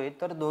वाढतोय,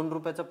 तर 2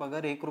 रुपयाचा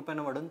पगार 1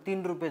 रुपयानं वाढून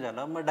 3 रुपये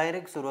झाला. मग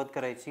डायरेक्ट सुरुवात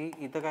करायची.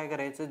 इथं काय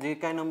करायचं, जे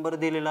काय नंबर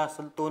दिलेला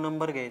असेल तो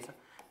नंबर घ्यायचा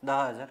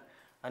 10,000.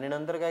 आणि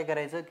नंतर काय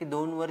करायचं की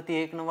 2 वरती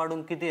 1 न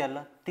वाढून किती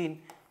आला 3.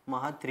 मग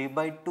हा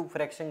 3/2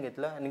 फ्रॅक्शन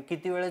घेतला आणि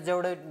किती वेळेस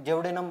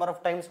जेवढे नंबर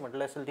ऑफ टाइम्स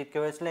म्हटलं असेल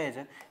तितक्या वेळेस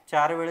लिहायचं.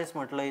 4 वेळेस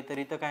म्हटलं तर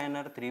इथं काय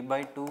येणार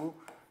 3/2,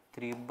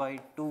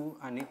 3/2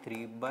 आणि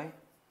 3/2.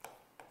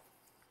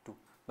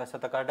 बस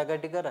आता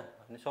काटाकाटी करा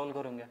आणि सॉल्व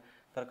करून घ्या.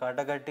 तर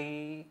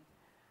काटाकाटी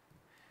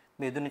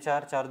 2 दूने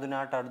 4, 4 दूने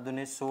 8, 8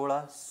 दूने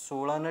 16,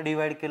 16नं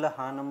डिवाइड केलं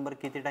हा नंबर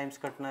किती टाइम्स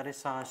कटणार आहे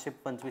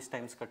 625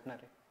 टाइम्स कटणार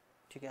आहे.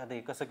 ठीक आहे. आता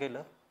हे कसं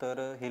केलं तर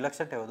हे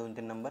लक्षात ठेवा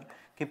 2-3 नंबर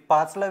की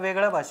 5ला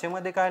वेगळ्या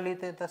भाषेमध्ये काय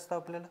लिहिता येत असतं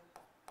आपल्याला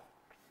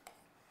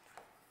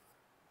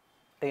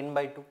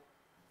 10/2.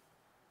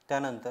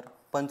 त्यानंतर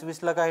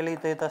 25ला काय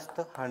लिहिता येत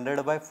असतं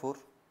 100/4.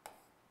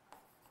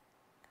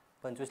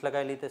 25ला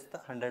काय लिहित असतं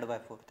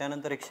 100/4.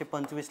 त्यानंतर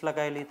 125ला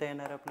काय लिहिता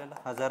येणार आपल्याला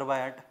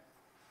 1000/8.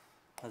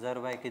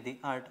 1000 किती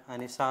 8.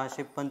 आणि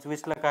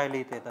 625ला काय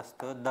लिहिता येत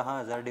असतं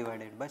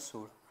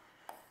 10,000/16.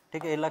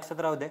 ठीक आहे. हे लक्षात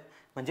राहू द्या.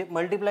 म्हणजे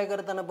मल्टिप्लाय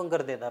करताना पण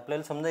करता येतं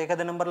आपल्याला. समजा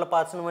एखाद्या नंबरला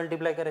 5नं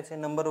मल्टिप्लाय करायचं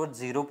आहे, नंबरवर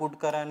 0 पुट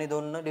करा आणि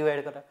 2नं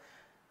डिवाइड करा.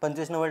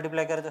 25नं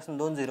मल्टिप्लाय करायचं असेल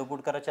 2 0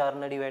 पुट करा,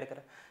 4नं डिवाइड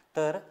करा.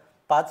 तर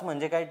 5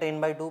 म्हणजे काय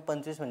 10/2,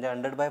 25 म्हणजे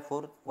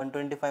 100/4,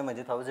 125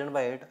 म्हणजे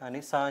 1000/8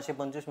 आणि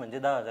 625 म्हणजे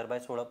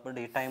 10,000/16. पण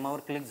हे टायमावर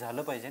क्लिक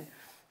झालं पाहिजे.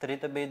 तर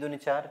इथं 2 दूने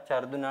 4,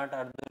 4 दूने 8,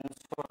 8 दूने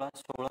 16,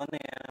 16ने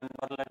या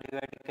नंबरला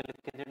डिवाइड केलं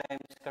किती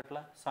टाइम्स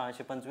कटला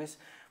 625.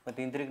 मग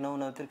 3 त्रिक 9,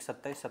 9 त्रिक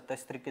 27,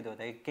 27 त्रिक किती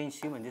होता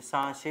 81. म्हणजे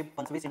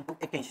 625 ×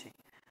 81.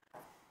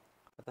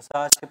 आता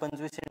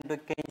 625 ×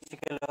 81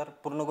 केल्यावर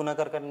पूर्ण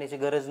गुणाकार करण्याची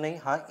गरज नाही.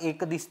 हा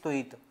 1 दिसतो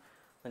इथं.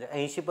 म्हणजे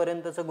 80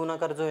 पर्यंतचा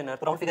गुणाकार जो येणार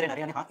राऊंड फिगर येणार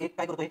आहे आणि हा एक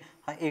काय करतोय,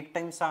 हा 1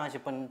 टाइम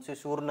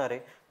 625 उरणार आहे.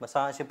 मग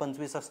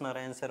 625 असणार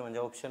आहे आन्सर, म्हणजे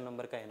ऑप्शन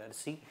नंबर काय येणार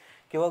सी.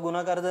 किंवा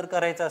गुणाकार जर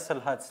करायचा असेल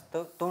हाच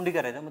तर तोंडी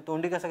करायचा. मग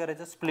तोंडी कसं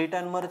करायचं, स्प्लिट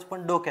अँड मर्ज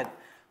पण डोक्यात.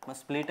 मग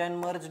स्प्लिट अँड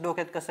मर्ज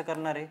डोक्यात कसं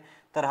करणार आहे,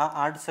 तर हा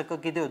 8 सक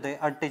किती होते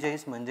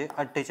 48 म्हणजे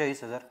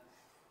 48,000.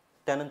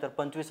 त्यानंतर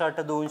 25 8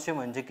 200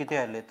 म्हणजे किती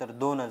आले तर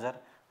 2000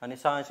 आणि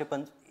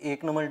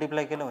 1 न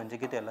मल्टिप्लाय केलं म्हणजे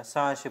किती आला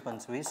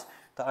 625.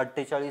 तर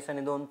 48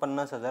 आणि 2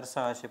 50,000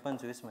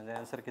 625 म्हणजे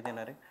आन्सर किती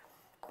येणार आहे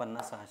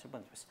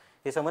 50,625.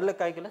 हे समजलं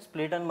काय केलं,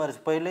 स्प्लिट अँड मर्ज.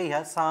 पहिले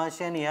ह्या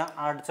 600 आणि ह्या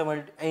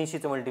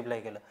 80चं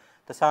मल्टिप्लाय केलं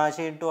तर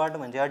 600 × 8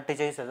 म्हणजे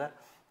 48,000.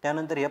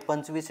 त्यानंतर ह्या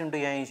 25 ×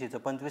 ह्या 80चं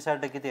 25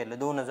 8 किती आलं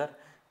 2000.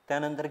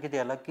 त्यानंतर किती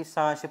आला की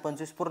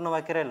 625 पूर्ण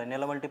बाकी राहिलं आणि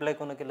याला मल्टिप्लाय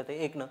कोण केलं ते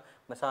 1 न.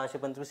 मग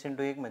 625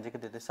 × 1 म्हणजे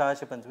किती होते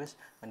 625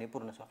 आणि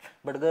पूर्ण सॉल्व.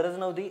 बट गरज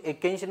नव्हती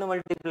 81 न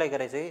मल्टिप्लाय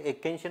करायचं आहे.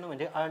 81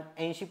 म्हणजे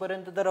 80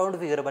 पर्यंत तर राऊंड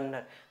फिगर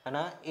बनणार आणि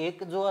हा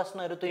एक जो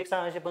असणार तो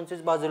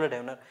 625 बाजूला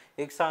ठेवणार.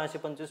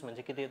 625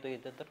 म्हणजे किती येतो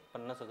इथं तर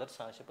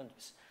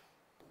 50,625.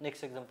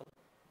 Next example.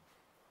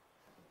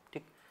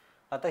 ठीक.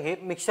 आता हे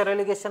मिक्सचर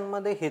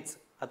एलिगेशनमध्ये हेच.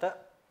 आता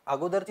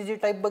अगोदरची जी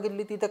टाईप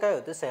बघितली तिथं काय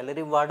होतं,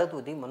 सॅलरी वाढत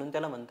होती म्हणून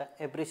त्याला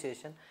म्हणतात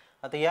ॲप्रिसिएशन.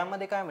 आता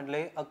यामध्ये काय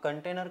म्हटलंय, a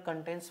container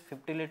contains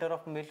 50 litre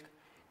of milk.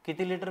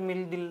 किती लिटर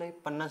मिल्क दिलं आहे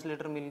 50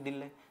 लिटर मिल्क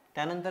दिलं आहे.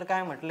 त्यानंतर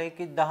काय म्हटलंय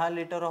की 10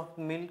 litre of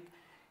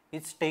milk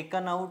is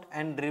taken out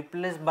and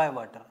replace by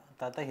water.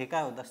 तर आता हे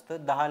काय होत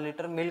असतं 10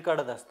 लिटर मिल्क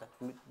काढत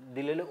असतं.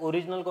 दिलेलं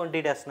ओरिजिनल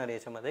क्वांटिटी असणार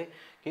याच्यामध्ये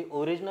की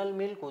ओरिजिनल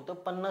मिल्क होतं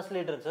 50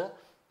 लिटरचं,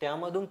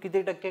 त्यामधून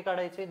किती टक्के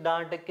काढायचे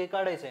 10%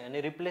 काढायचे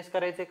आणि रिप्लेस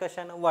करायचे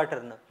कशानं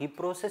वॉटरनं. ही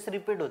प्रोसेस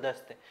रिपीट होत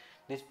असते.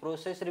 दिस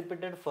प्रोसेस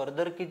रिपीटेड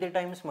फर्दर किती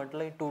टाइम्स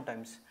म्हटलंय 2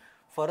 टाइम्स.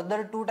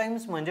 फर्दर 2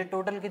 टाइम्स म्हणजे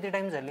टोटल किती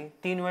टाइम्स झाले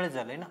 3 वेळेस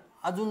झाले ना,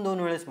 अजून 2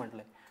 वेळेस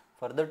म्हटलंय.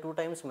 फर्दर 2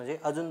 टाइम्स म्हणजे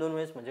अजून 2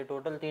 वेळेस म्हणजे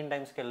टोटल 3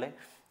 टाइम्स केलंय.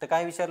 तर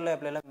काय विचारलंय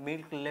आपल्याला,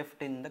 milk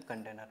left in the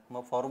container.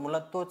 मग फॉर्म्युला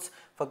तोच,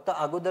 फक्त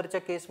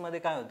अगोदरच्या केसमध्ये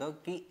काय होतं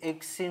की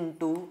x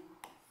 ×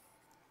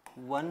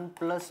 1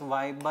 +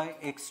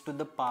 y/x to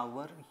the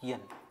power n.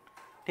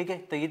 ठीक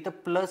आहे. तर इथं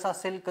प्लस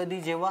असेल कधी,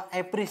 जेव्हा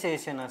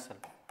ॲप्रिसिएशन असेल,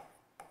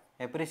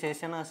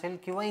 ॲप्रिसिएशन असेल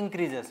किंवा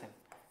इन्क्रीज असेल.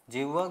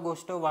 जेव्हा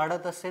गोष्ट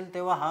वाढत असेल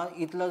तेव्हा हा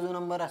इथला जो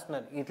नंबर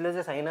असणार, इथलं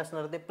जे साईन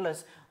असणार ते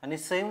प्लस. आणि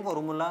same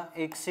formula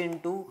x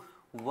 ×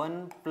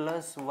 1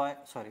 + y,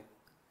 sorry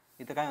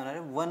इथं काय होणार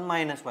आहे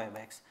 1 -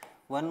 y/x.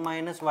 1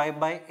 -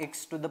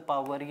 y/x to the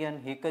power n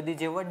हे कधी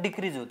जेव्हा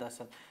डिक्रीज होत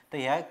असेल. तर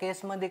ह्या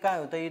केसमध्ये काय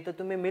होतं, इथं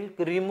तुम्ही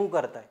मिल्क रिमूव्ह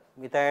करताय,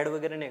 इथं ॲड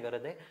वगैरे नाही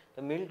करत आहे,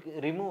 तर मिल्क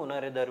रिमूव्ह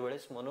होणार आहे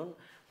दरवेळेस. म्हणून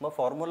मग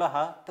फॉर्म्युला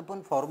हा, तर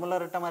पण फॉर्म्युला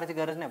रट्टा मारायची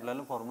गरज नाही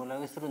आपल्याला, फॉर्म्युला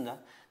विसरून जा.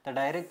 तर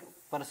डायरेक्ट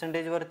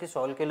पर्सेंटेजवरती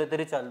सॉल्व केलं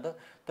तरी चालतं.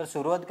 तर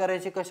सुरुवात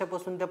करायची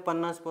कशापासून, त्या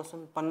 50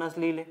 पासून. 50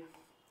 लिहिले,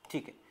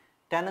 ठीक आहे.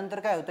 त्यानंतर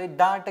काय होतं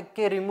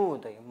 10% रिमूव्ह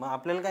होत आहे. मग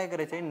आपल्याला काय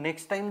करायचं आहे,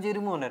 नेक्स्ट टाइम जे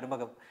रिमूव्ह होणार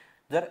बघा,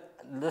 जर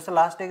जसं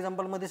लास्ट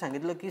एक्झाम्पलमध्ये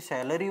सांगितलं की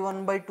सॅलरी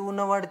 1/2 न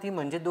वाढती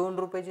म्हणजे 2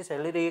 रुपयाची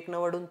सॅलरी 1 न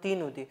वाढून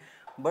 3 होती.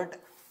 बट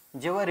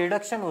जेव्हा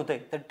रिडक्शन होतंय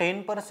तर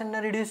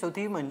 10% रिड्यूस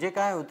होती, म्हणजे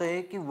काय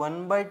होतंय की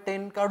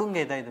 1/10 काढून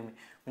घेताय तुम्ही.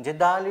 म्हणजे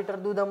 10 लिटर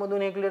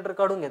दुधामधून 1 लिटर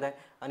काढून घेताय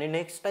आणि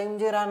नेक्स्ट टाइम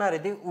जे राहणार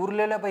आहे ते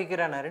उरलेल्यापैकी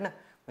राहणार आहे ना.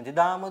 म्हणजे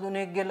 10 मधून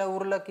 1 गेला,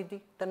 उरला किती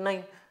तर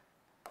 9.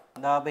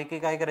 10 पैकी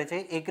काय करायचं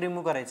आहे 1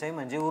 रिमूव्ह करायचं आहे,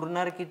 म्हणजे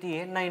उरणार किती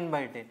आहे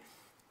 9/10.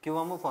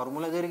 किंवा मग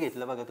फॉर्म्युला जरी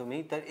घेतलं बघा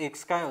तुम्ही, तर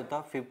x काय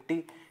होता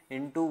 50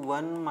 ×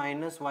 1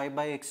 -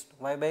 y/x.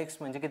 y/x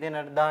म्हणजे किती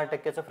येणार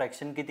 10%चं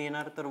फ्रॅक्शन किती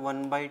येणार तर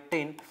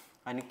 1/10.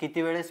 आणि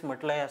किती वेळेस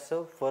म्हटलंय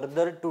असं,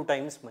 फर्दर 2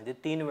 टाइम्स म्हणजे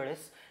 3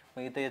 वेळेस.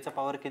 मग इथं याचा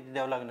पॉवर किती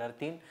द्यावं लागणार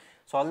 3.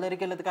 सॉल्व जरी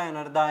केलं तर काय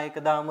होणार 10 1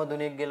 10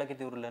 मधून 1 गेला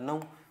किती उरला 9.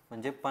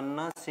 म्हणजे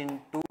 50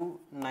 ×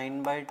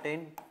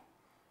 9/10,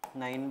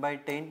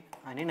 9/10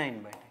 आणि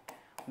 9/10.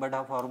 बट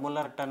हा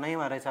फॉर्म्युला रट्टा नाही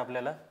मारायचा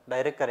आपल्याला,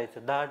 डायरेक्ट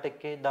करायचं.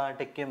 10%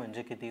 10%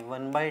 म्हणजे किती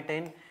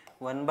 1/10.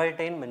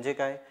 1/10 म्हणजे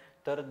काय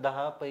तर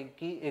 10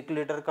 पैकी 1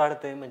 लिटर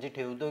काढतोय म्हणजे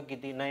ठेवतो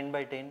किती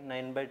 9/10,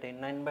 9/10,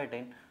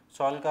 9/10.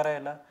 सॉल्व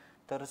करायला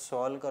तर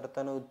सॉल्व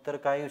करताना उत्तर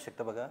काय येऊ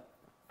शकतं बघा,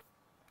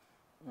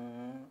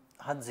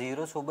 हा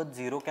 0 सोबत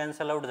 0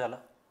 कॅन्सल आउट झाला.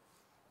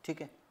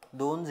 ठीक आहे.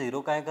 2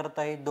 0 काय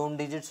करताय 2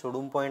 डिजिट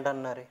सोडून पॉईंट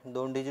आणणार आहे.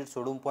 2 डिजिट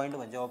सोडून पॉईंट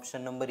म्हणजे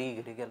ऑप्शन नंबर ई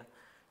घरी गेला.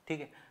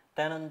 ठीक आहे.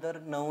 त्यानंतर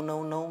 9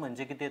 9 9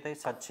 म्हणजे किती येत आहे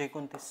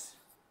 729.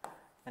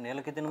 आणि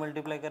याला कितीनं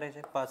मल्टिप्लाय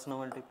करायचे 5 न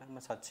मल्टिप्लाय. मग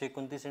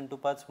 729 ×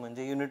 5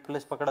 म्हणजे युनिट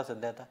प्लस पकडा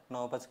सध्या. आता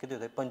 9 5 किती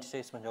होत आहे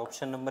 45 म्हणजे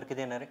ऑप्शन नंबर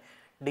किती येणार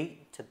आहे डी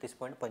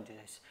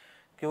 36.45.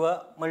 किंवा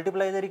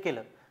मल्टिप्लाय जरी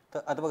केलं तर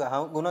आता बघा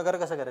हा गुणाकार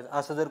कसा करायचा,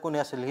 असं जर कोणी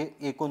असेल हे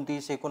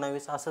 29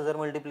 19 असं जर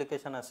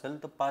मल्टिप्लिकेशन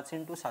असेल तर 5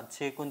 ×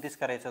 729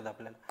 करायचं होतं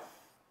आपल्याला.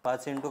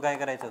 5 काय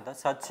करायचं होतं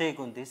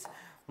 729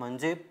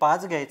 म्हणजे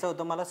 5 घ्यायचं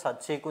होतं मला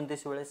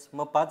 729 वेळेस.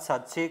 मग 5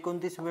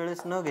 729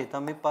 वेळेस न घेता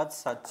मी 5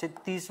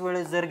 730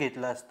 वेळेस जर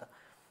घेतला असता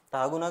तर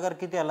हा गुणाकार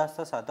किती आला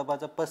असता 7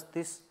 5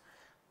 35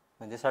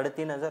 म्हणजे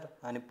 3500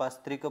 आणि 5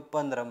 3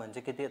 15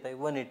 म्हणजे किती येत आहे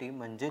 180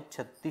 म्हणजे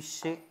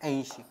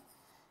 3680.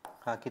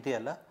 हा किती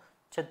आला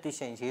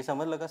 3680. हे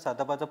समजलं का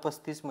 7 5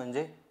 35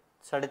 म्हणजे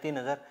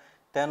 3500,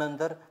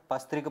 त्यानंतर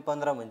 5 त्रिक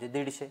 15 म्हणजे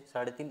 150,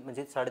 3.5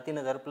 म्हणजे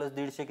 3,500 प्लस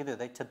 150 किती होत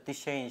आहे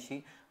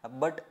 3680.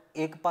 बट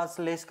एक 5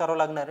 लेस करावं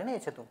लागणार आहे ना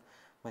याच्यातून,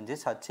 म्हणजे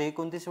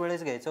 729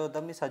 वेळेस घ्यायचा होता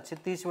मी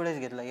 730 वेळेस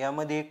घेतला,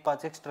 यामध्ये एक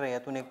 5 एक्स्ट्रा,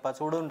 यातून एक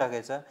 5 उडवून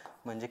टाकायचा,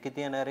 म्हणजे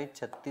किती येणार आहे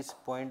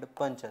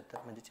 36.75,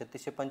 म्हणजे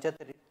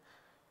 3675,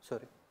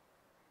 सॉरी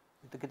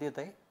इथं किती येत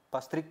आहे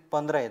 5 त्रिक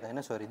 15 येत आहे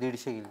ना, सॉरी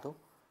 150 येईल तो,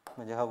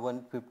 म्हणजे हा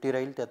 150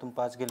 राहील, त्यातून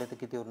 5 गेले तर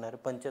किती उरणार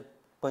आहे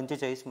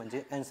 45,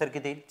 म्हणजे आन्सर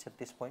किती येईल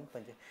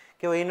 36.5,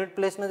 किंवा युनिट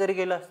प्लेसनं जरी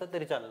गेलं असतं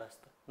तरी चाललं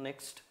असतं.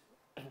 नेक्स्ट,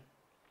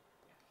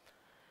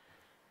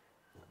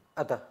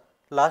 आता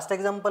लास्ट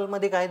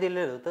एक्झाम्पलमध्ये काय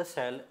दिलेलं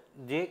होतं,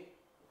 जे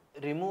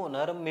रिमूव्ह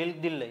होणारं मिल्क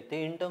दिलं आहे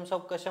ते इन टर्म्स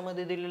ऑफ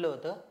कशामध्ये दिलेलं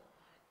होतं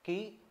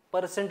की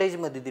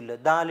पर्सेंटेजमध्ये दिलं,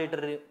 10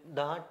 लिटर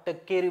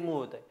 10% रिमूव्ह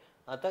होत आहे.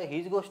 आता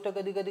हीच गोष्ट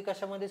कधी कधी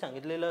कशामध्ये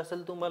सांगितलेलं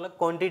असेल तुम्हाला,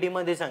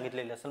 क्वांटिटीमध्ये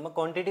सांगितलेलं असेल. मग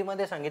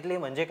क्वांटिटीमध्ये सांगितले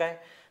म्हणजे काय,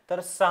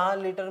 तर 6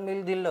 लिटर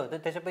मिल्क दिलं होतं,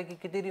 त्याच्यापैकी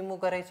किती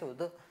रिमूव्ह करायचं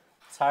होतं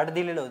 60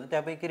 दिलेलं होतं,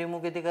 त्यापैकी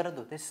रिमूव्ह किती करत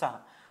होते 6.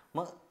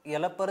 मग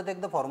याला परत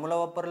एकदा फॉर्म्युला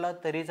वापरला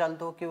तरी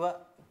चालतो किंवा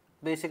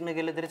बेसिकने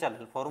गेलं तरी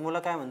चालेल. फॉर्म्युला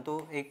काय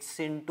म्हणतो, एक्स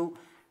इंटू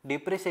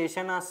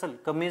डिप्रिसिएशन असेल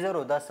कमी जर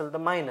होत असेल तर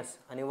मायनस,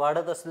 आणि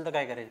वाढत असेल तर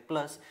काय करायचं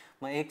प्लस,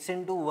 मग x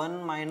into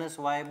 1 minus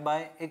y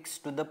by x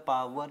to the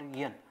power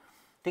N.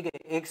 ठीक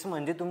आहे, एक्स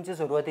म्हणजे तुमची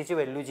सुरुवातीची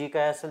व्हॅल्यू जी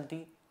काय असेल ती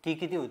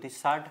किती होती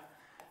 60,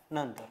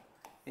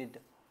 नंतर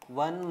इथं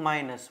 1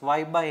 minus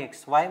y by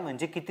x, Y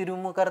म्हणजे किती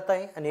रिमूव्ह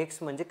करताय आणि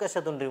एक्स म्हणजे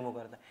कशातून रिमूव्ह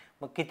करताय.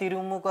 मग किती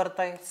रिमूव्ह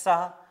करताय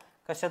 6,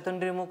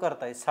 कशातून रिमूव्ह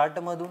करताय 60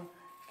 मधून,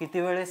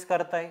 किती वेळेस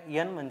करताय,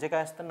 एन म्हणजे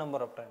काय असतं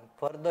number of time,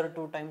 further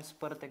 2 times,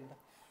 परत एकदा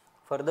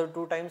फर्दर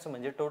 2 टाइम्स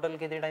म्हणजे टोटल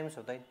किती टाइम्स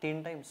होत आहे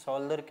 3 टाइम्स.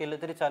 सॉल्व जर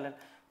केलं तरी चालेल.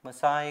 मग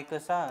 6 1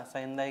 6,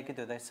 6 10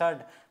 किती होत आहे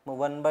 60, मग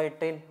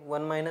 1/10,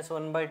 1 मायनस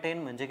 1/10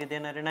 म्हणजे किती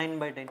येणार आहे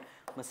 9/10,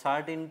 मग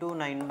 60 इंटू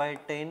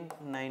 9/10,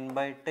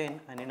 9/10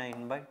 आणि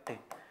 9/10.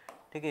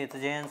 ठीक आहे, याचं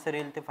जे आन्सर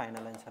येईल ते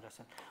फायनल आन्सर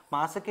असेल.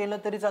 मग असं केलं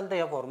तरी चालतं,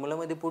 या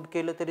फॉर्म्युलामध्ये पुट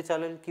केलं तरी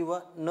चालेल, किंवा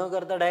न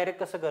करता डायरेक्ट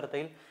कसं करता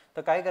येईल,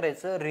 तर काय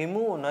करायचं,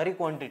 रिमूव्ह होणारी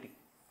क्वांटिटी,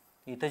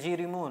 इथं जी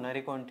रिमूव्ह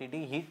होणारी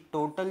quantity he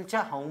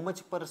टोटलच्या how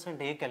much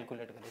percent हे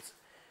कॅल्क्युलेट करायचं.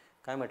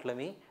 काय म्हटलं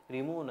मी,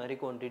 रिमूव्ह होणारी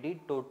क्वांटिटी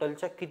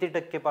टोटलच्या किती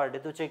टक्के पार्ट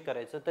आहे तो चेक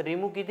करायचं. तर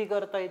रिमूव्ह किती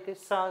करता येते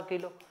 6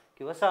 किलो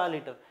किंवा 6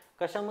 लिटर,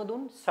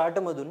 कशामधून 60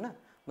 मधून ना,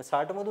 मग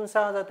 60 मधून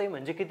 6 जाते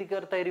म्हणजे किती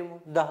करताय रिमूव्ह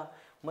 10,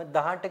 मग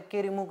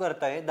 10% रिमूव्ह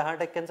करताय,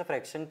 10%चा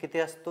फ्रॅक्शन किती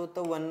असतो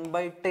तर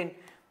 1/10,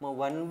 मग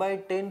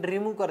 1/10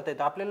 रिमूव्ह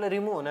करतायत. आपल्याला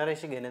रिमूव्ह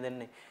होणाऱ्याशी घेणं देणं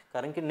नाही,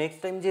 कारण की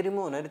नेक्स्ट टाइम जे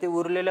रिमूव्ह होणार ते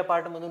उरलेल्या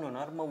पार्टमधून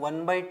होणार. मग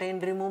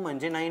 1/10 रिमूव्ह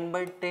म्हणजे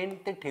 9/10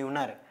 ते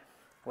ठेवणार आहे,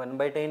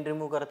 1/10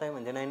 रिमूव्ह करताय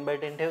म्हणजे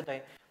 9/10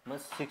 ठेवताय, मग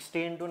 60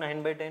 इंटू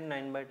 9/10,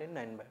 9/10,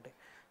 9/10.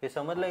 हे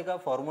समजलंय का.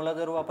 फॉर्म्युला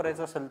जर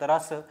वापरायचं असेल तर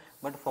असं,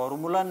 बट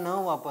फॉर्म्युला न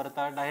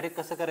वापरता डायरेक्ट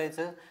कसं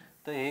करायचं,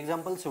 तर हे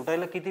एक्झाम्पल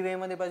सुटायला किती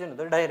वेळमध्ये पाहिजे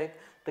होतं डायरेक्ट,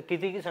 तर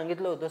किती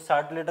सांगितलं होतं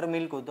 60 लिटर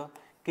मिल्क होतं,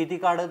 किती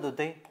काढत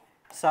होते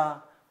 6,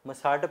 मग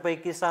 60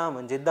 पैकी 6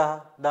 म्हणजे 10,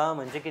 10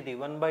 म्हणजे किती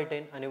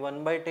 1/10, आणि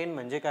 1/10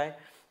 म्हणजे काय,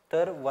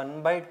 तर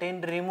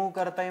 1/10 रिमूव्ह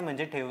करताय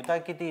म्हणजे ठेवता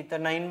किती तर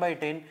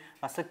 9/10.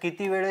 असं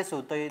किती वेळेस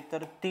होतंय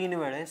तर 3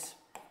 वेळेस,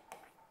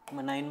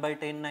 मग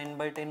 9/10,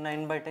 9/10,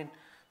 9/10.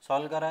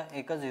 सॉल्व करा,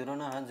 एका 0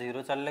 ना हा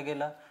 0 चालला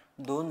गेला,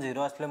 2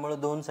 0 असल्यामुळे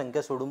 2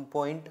 संख्या सोडून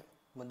पॉईंट,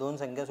 मग 2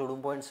 संख्या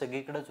सोडून पॉईंट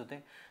सगळीकडेच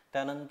होते.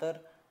 त्यानंतर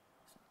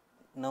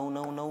 9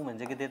 9 9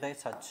 म्हणजे किती येत आहे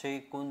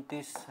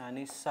 729,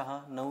 आणि 6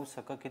 9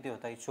 सक किती होत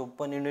आहे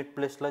 54, युनिट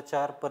प्लेसला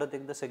 4, परत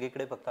एकदा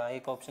सगळीकडे फक्त हा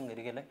एक ऑप्शन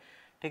घरी गेलाय.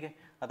 ठीक आहे,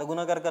 आता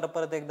गुणाकार करा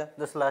परत एकदा,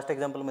 जसं लास्ट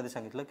एक्झाम्पलमध्ये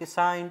सांगितलं की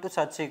 6 इंटू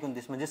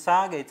 729, म्हणजे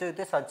 6 घ्यायचे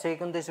होते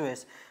 729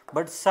 वेळेस,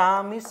 बट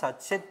 6 मी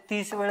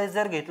 730 वेळेस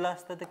जर घेतला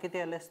असतं तर किती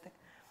आले असते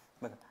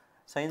बघा,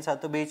 साईन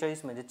 7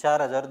 42 म्हणजे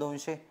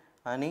 4200,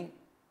 आणि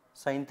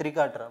साईन 3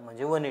 18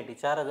 म्हणजे 180,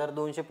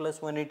 4200 प्लस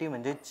 180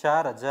 म्हणजे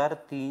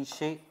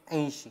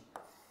 4380.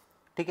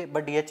 ठीक आहे,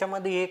 बट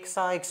याच्यामध्ये एक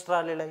 6 एक्स्ट्रा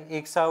आलेला आहे,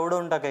 एक 6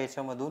 उडवून टाका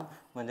याच्यामधून,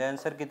 म्हणजे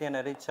आन्सर किती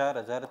येणार आहे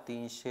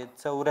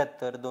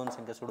 4374, 2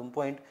 संख्या सोडून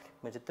पॉईंट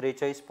म्हणजे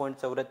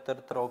 43.74.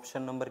 तर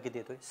ऑप्शन नंबर किती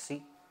येतोय सी.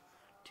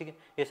 ठीक आहे,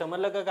 हे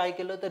समजलं का. काय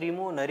केलं तर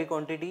रिमूव्ह होणारी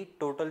quantity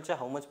टोटलच्या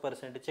how much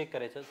percent check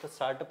करायचं. तर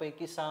 60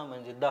 पैकी 6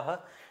 म्हणजे 10,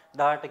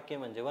 10%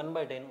 म्हणजे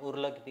 1/10,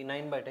 उरला किती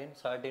 9/10,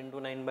 60 इंटू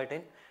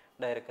 9/10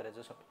 डायरेक्ट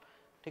करायचं सॉल्व.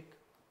 ठीक,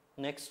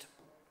 next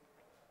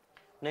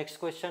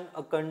question,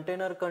 a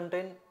container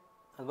content,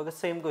 बघा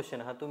सेम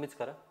क्वेश्चन, हा तुम्हीच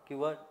करा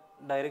किंवा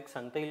डायरेक्ट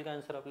सांगता येईल का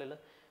आन्सर आपल्याला.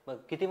 बघ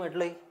किती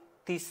म्हटलंय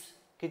 30,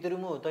 किती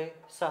रिमूव्ह होत आहे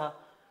 6,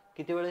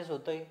 किती वेळेस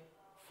होत आहे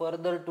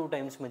फर्दर 2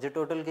 टाइम्स म्हणजे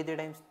टोटल किती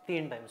टाइम्स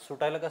 3 टाइम्स.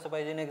 सुटायला कसं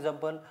पाहिजे ना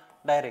एक्झाम्पल,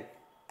 डायरेक्ट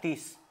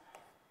 30,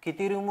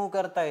 किती रिमूव्ह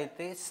करता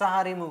येते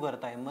 6 रिमूव्ह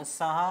करताय, मग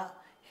 6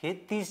 हे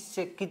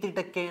 30चे किती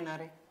टक्के येणार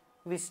आहे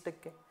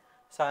 20%,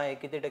 6 हे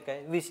किती टक्के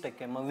आहे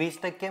 20%, मग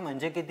 20%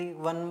 म्हणजे किती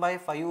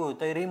 1/5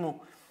 होत आहे रिमूव्ह,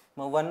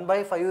 मग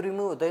 1/5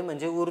 रिमूव्ह होत आहे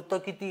म्हणजे उरतं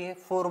किती आहे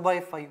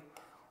 4/5,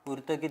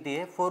 उरतं किती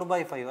आहे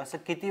 4/5. असं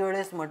किती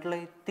वेळेस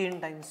म्हटलंय 3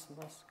 टाइम्स,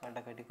 बस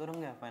काटाकाटी करून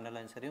घ्या फायनल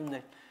आन्सर येऊन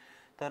जाईल.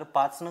 तर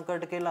 5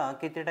 कट केला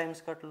किती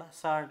टाइम्स कटला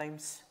 6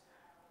 टाइम्स.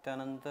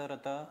 त्यानंतर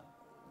आता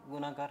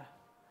गुणाकार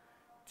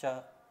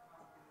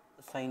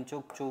साइन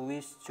चौक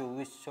 24,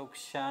 24 चौक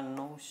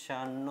 96,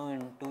 96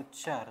 इंटू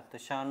 4 तर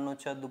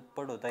 96च्या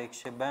दुप्पट होता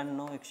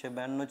 192,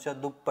 192च्या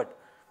दुप्पट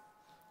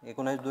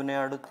 19 दुने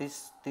 38,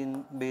 3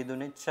 बे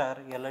दुने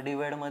 4, याला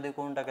डिवाइडमध्ये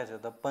कोण टाकायचं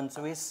होतं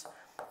 25,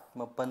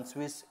 मग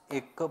 25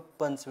 एक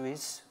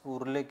 25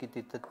 उरले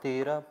किती तर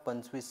 13,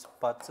 25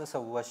 5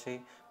 सव्वाशे,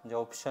 म्हणजे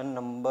option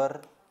number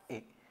A.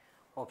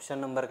 Option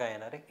number काय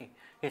येणार आहे ए.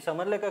 हे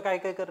समजलं का काय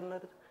काय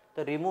करणार.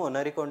 तर रिमूव्ह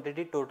होणारी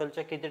क्वांटिटी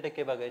टोटलच्या किती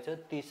टक्के बघायचं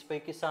 30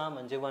 पैकी 6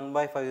 म्हणजे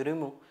 1/5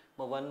 रिमूव्ह,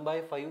 मग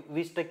 1/5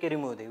 20%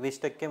 रिमूव्ह होते,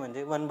 20%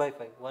 म्हणजे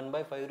 1/5,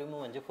 1/5 रिमूव्ह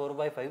म्हणजे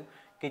 4/5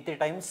 किती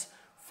टाइम्स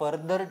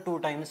फर्दर 2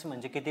 टाइम्स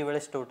म्हणजे किती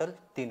वेळेस टोटल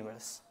 3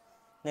 वेळेस.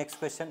 नेक्स्ट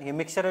क्वेश्चन हे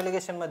मिक्सर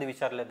एलिगेशन मध्ये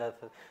विचारले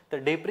जातात. तर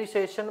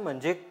डेप्रिसिएशन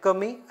म्हणजे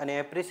कमी आणि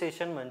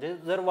ॲप्रिसिएशन म्हणजे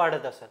जर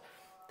वाढत असेल.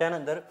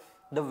 त्यानंतर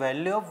the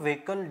value of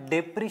vehicle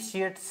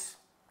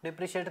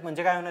depreciate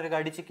म्हणजे काय होणार आहे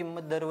गाडीची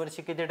किंमत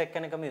दरवर्षी किती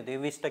टक्क्याने कमी होते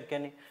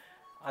 20%.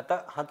 आता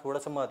हा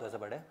थोडासा महत्त्वाचा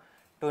पार्ट आहे.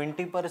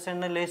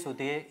 20% लेस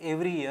होते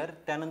एव्हरी इयर.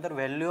 त्यानंतर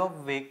value of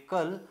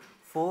vehicle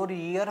 4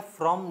 year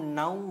from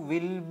now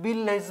will be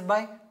less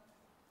bye.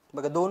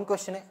 बघा 2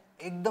 क्वेश्चन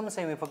आहे एकदम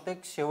सेम आहे, फक्त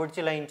एक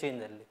शेवटची लाईन चेंज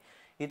झाली.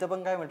 इथं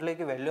पण काय म्हटलंय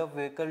की value of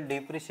vehicle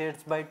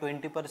depreciates bye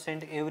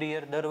 20% every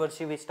year.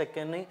 दरवर्षी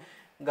 20%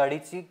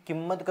 गाडीची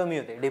किंमत कमी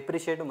होते.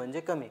 डेप्रिशिएट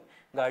म्हणजे कमी.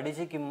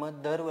 गाडीची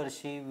किंमत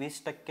दरवर्षी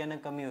 20%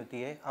 कमी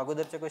होतीये.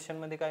 अगोदरच्या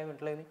क्वेश्चनमध्ये काय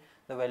म्हटलंय me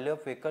the value of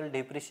vehicle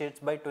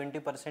depreciates bye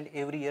 20%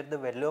 every year. The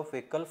value of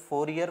vehicle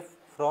 4 year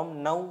from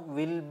now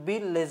will be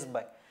less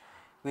bye.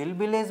 Will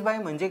be less bye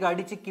म्हणजे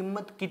गाडीची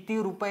किंमत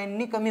किती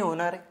रुपयांनी कमी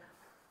होणार आहे.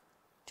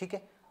 ठीक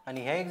आहे.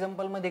 आणि ह्या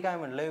एक्झाम्पलमध्ये काय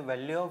म्हटलंय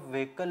value of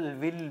vehicle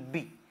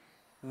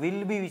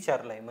will be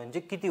विचारलाय म्हणजे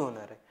किती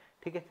होणार आहे.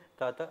 ठीक आहे.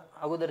 तर आता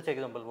अगोदरचं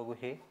एक्झाम्पल बघू.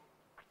 हे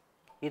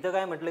इथं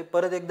काय म्हटलंय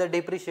परत एकदा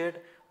डेप्रिशिएट.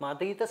 मग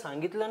आता इथं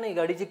सांगितलं नाही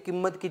गाडीची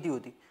किंमत किती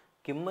होती.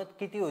 किंमत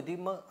किती होती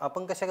मग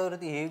आपण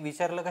कशावरती हे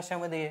विचारलं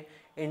कशामध्ये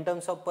आहे इन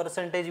टर्म्स ऑफ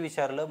पर्सेंटेज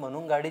विचारलं.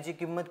 म्हणून गाडीची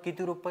किंमत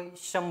किती रुपये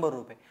 100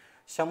 रुपये.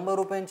 100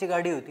 रुपयांची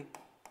गाडी होती.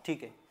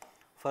 ठीक आहे.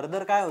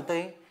 फर्दर काय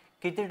होतंय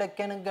किती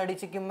टक्क्यानं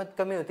गाडीची किंमत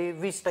कमी होते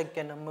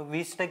 20%. मग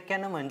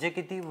 20% म्हणजे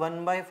किती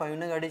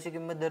 1/5 गाडीची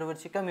किंमत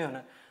दरवर्षी कमी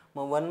होणार.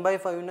 मग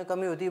 1/5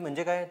 कमी होती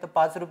म्हणजे काय तर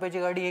 5 रुपयाची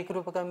गाडी 1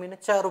 रुपये कमी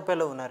 4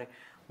 रुपयाला होणार आहे.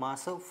 मग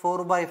असं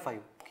 4/5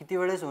 किती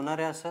वेळेस होणार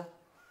आहे असं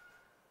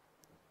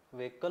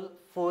vehicle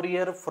 4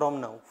 year from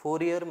now.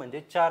 4 year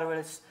म्हणजे 4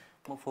 वेळेस.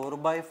 मग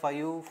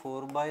 4/5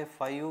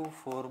 4/5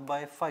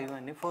 4/5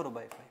 आणि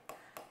 4/5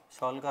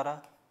 सॉल्व करा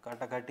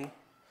काटाकाटी.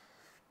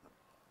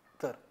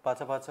 तर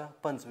 5 5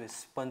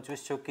 25,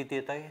 25 चौक किती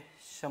येत आहे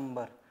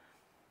 100.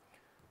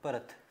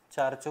 परत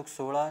 4 चौक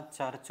 16,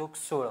 4 चौक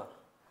 16,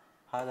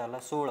 हा झाला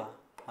 16,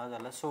 हा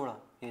झाला 16.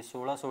 हे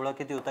 16 16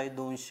 किती होत आहे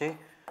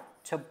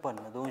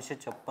 256.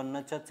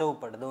 256च्या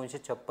चौपट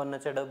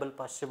 256च्या डबल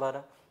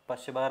 512,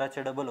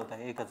 512च्या डबल होत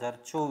आहे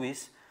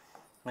 1024.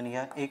 आणि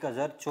ह्या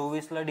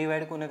 1024ला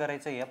डिवाइड कोणी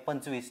करायचं या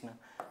 25नं.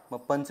 मग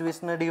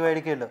 25नं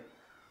डिवाइड केलं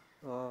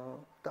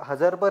तर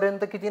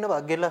 1000पर्यंत कितीनं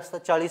भाग गेला असता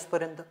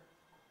 40पर्यंत.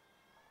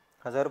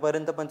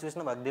 1000पर्यंत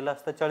 25नं भाग दिला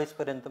असता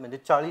 40पर्यंत म्हणजे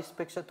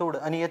 40पेक्षा थोडं.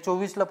 आणि या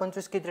 24ला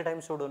 25 किती टाइम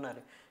सोडवणार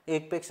आहे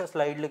 1 पेक्षा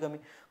स्लाइडली कमी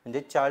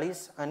म्हणजे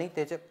 40 आणि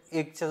त्याच्या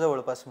 1च्या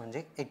जवळपास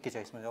म्हणजे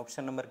 41. म्हणजे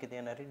ऑप्शन नंबर किती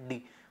येणार आहे डी.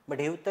 बट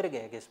हे उत्तर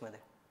घ्या केसमध्ये.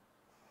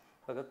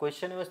 बघा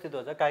क्वेश्चन व्यवस्थित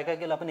होता. काय काय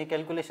केलं आपण हे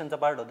कॅल्क्युलेशनचा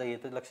पार्ट होता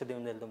येतं लक्ष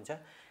देऊन जाईल तुमच्या.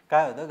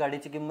 काय होतं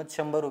गाडीची किंमत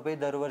 100 रुपये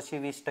दरवर्षी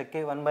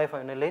 20%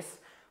 1/5 न लेस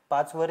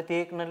 5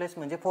 वरती 1 न लेस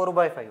म्हणजे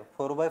 4/5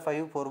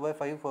 4/5 4/5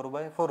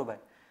 4/4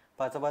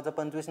 5 5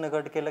 25 न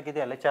कट केलं किती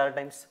आलं 4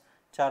 टाइम्स.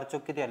 4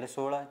 चौक किती आले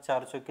 16,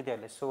 4 चौक किती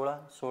आले 16,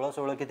 16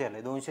 16 किती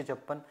आले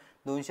 256.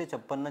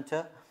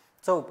 256च्या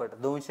चौपट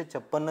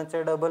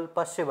 256च्या डबल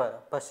 512,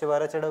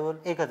 512च्या डबल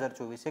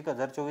 1024.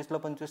 1024ला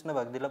 25नं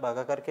भाग दिला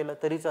भागाकार केला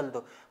तरी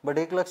चालतो. बट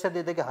एक लक्षात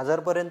येते की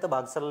 1000पर्यंत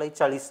भाग चाललाय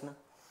 40नं.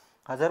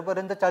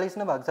 1000पर्यंत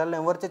 40नं भाग चाललाय.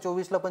 वरच्या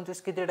 24ला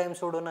 25 किती टाइम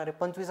सोडवणार आहे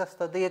 25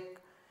 असतात 1.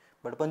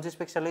 बट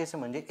 25पेक्षा लेस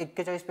म्हणजे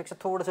 41पेक्षा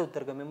थोडंसं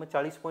उत्तर कमी मग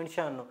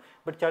 40.96.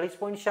 बट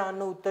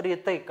 40.96 उत्तर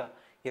येतंय का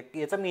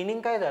याचा मिनिंग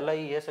काय झाला.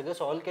 हे सगळं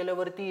सॉल्व्ह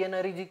केल्यावरती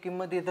येणारी जी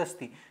किंमत येत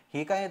असती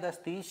ही काय येत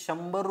असती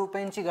 100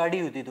 रुपयांची गाडी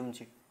होती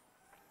तुमची.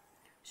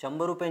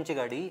 100 रुपयांची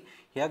गाडी.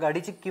 ह्या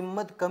गाडीची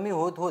किंमत कमी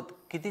होत होत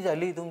किती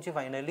झाली तुमची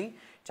फायनली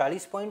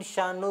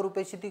 40.96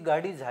 रुपयाची ती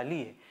गाडी झाली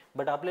आहे.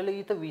 बट आपल्याला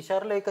इथं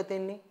विचारलंय का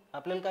त्यांनी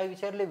आपल्याला काय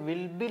विचारले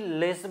विल बी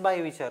लेस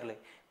बाय विचारलंय.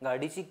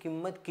 गाडीची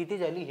किंमत किती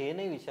झाली हे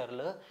नाही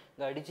विचारलं.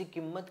 गाडीची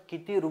किंमत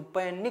किती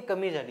रुपयांनी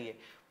कमी झाली आहे.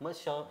 मग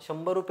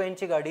 100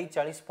 रुपयांची गाडी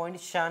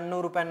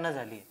 40.96 रुपयांना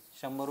झाली आहे.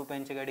 100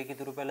 रुपयांची गाडी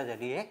किती रुपयाला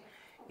झाली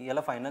आहे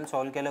याला फायनल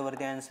सॉल्व्ह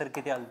केल्यावरती आन्सर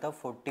किती आलं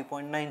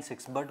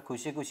 40.96. बट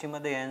खुशी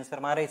खुशीमध्ये आन्सर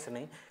मारायचं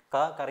नाही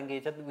का कारण की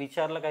याच्यात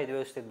विचारलं काय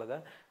व्यवस्थित बघा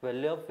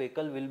value of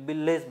vehicle will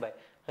be less bye.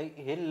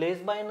 हे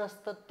लेस बाय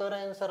नसतं तर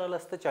आन्सर आलं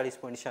असतं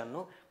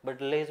 40.96.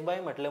 बट लेस बाय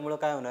म्हटल्यामुळं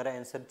काय होणार आहे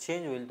आन्सर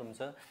चेंज होईल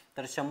तुमचं.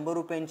 तर 100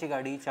 रुपयांची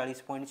गाडी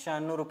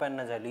 40.96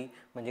 रुपयांना झाली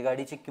म्हणजे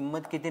गाडीची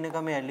किंमत कितीने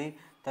कमी आली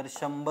तर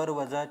 100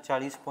 वजा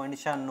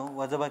 40.96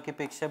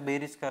 वजाबाकीपेक्षा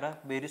बेरीज करा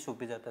बेरीज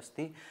सोपी जात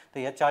असती. तर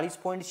या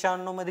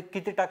 40.96 मध्ये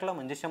किती टाकला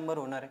म्हणजे 100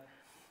 होणार आहे.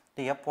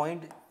 तर या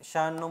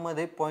 0.96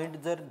 मध्ये पॉईंट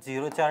जर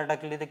 0.4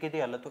 टाकले तर किती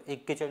आलं, तो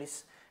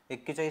 41.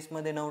 41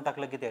 मध्ये 9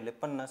 टाकलं किती आले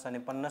 50, आणि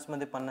 50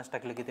 मध्ये 50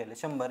 टाकले किती आले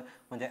 100.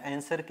 म्हणजे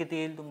आन्सर किती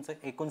येईल तुमचं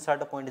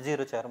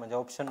 59.04. म्हणजे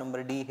ऑप्शन नंबर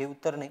डी हे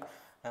उत्तर नाही,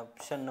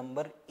 ऑप्शन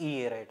नंबर ई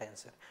आहे राईट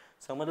आन्सर.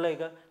 समजलंय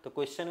का? तर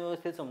क्वेश्चन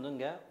व्यवस्थित समजून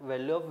घ्या.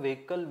 Value of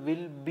vehicle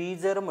will be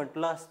जर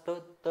म्हटलं असतं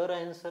तर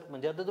आन्सर,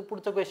 म्हणजे आता तो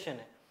पुढचा क्वेश्चन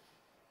आहे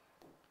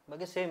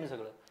बघा सेम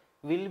सगळं.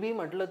 विल बी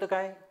म्हटलं तर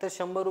काय, तर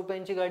 100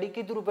 रुपयांची गाडी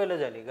किती रुपयाला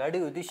झाली, गाडी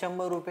होती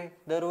 100 रुपये,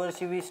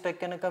 दरवर्षी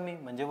 20% कमी,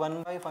 म्हणजे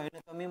 1/5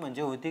 कमी,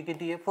 म्हणजे होती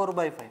किती आहे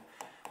 4/5.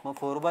 मग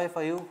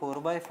 4/5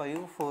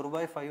 4/5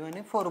 4/5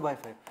 आणि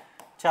 4/5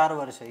 4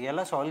 वर्ष.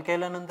 याला सॉल्व्ह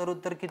केल्यानंतर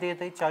उत्तर किती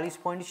येतं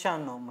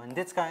 40.96.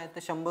 म्हणजेच काय, तर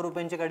 100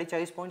 रुपयांची गाडी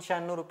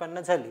 40.96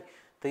 रुपयांना झाली,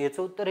 तर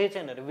याचं उत्तर हेच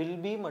येणार. विल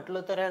बी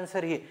म्हटलं तर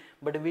आन्सर हे,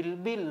 but will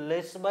be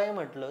less bye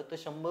म्हटलं तर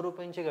 100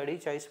 रुपयांची गाडी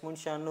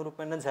 40.96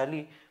 रुपयांना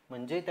झाली,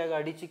 म्हणजे त्या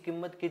गाडीची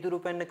किंमत किती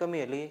रुपयांना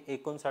कमी आली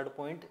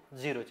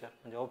 59.04.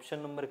 म्हणजे ऑप्शन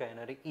नंबर काय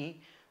येणार आहे ई,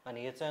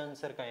 आणि याचा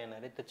आन्सर काय येणार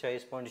आहे तर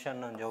 40.96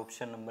 म्हणजे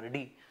ऑप्शन नंबर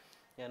डी.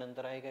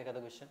 यानंतर आहे काय एखादा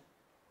क्वेश्चन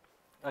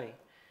आहे,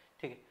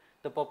 ठीक आहे.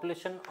 द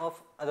पॉप्युलेशन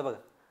ऑफ, आता बघा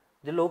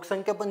जे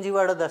लोकसंख्या पण जी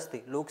वाढत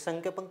असते,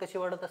 लोकसंख्या पण कशी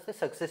वाढत असते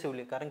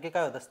सक्सेसिव्हली, कारण की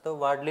काय होत असतं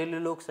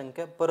वाढलेली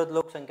लोकसंख्या परत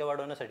लोकसंख्या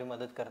वाढवण्यासाठी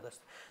मदत करत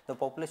असते. The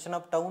population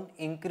of town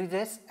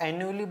increases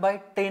annually bye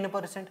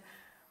 10%.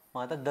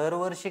 मग आता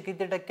दरवर्षी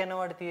किती टक्क्यानं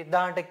वाढती,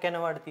 10%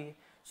 वाढती.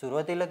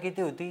 सुरुवातीला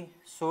किती होती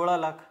 16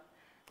 लाख,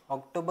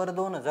 ऑक्टोबर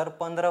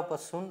 2015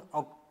 पासून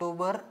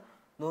ऑक्टोबर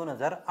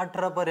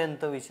 2018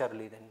 पर्यंत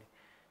विचारली त्यांनी,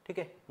 ठीक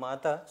आहे. मग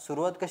आता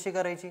सुरुवात कशी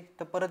करायची,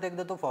 तर परत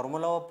एकदा तो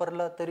फॉर्म्युला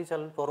वापरला तरी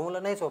चालेल, फॉर्म्युला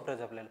नाहीच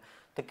वापरायचा आपल्याला.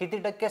 तर किती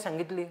टक्के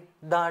सांगितली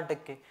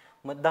 10%.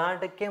 मग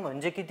 10%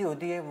 म्हणजे किती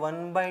होती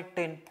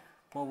 1/10.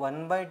 मग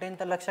 1/10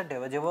 तर लक्षात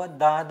ठेवा, जेव्हा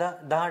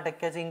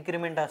 10%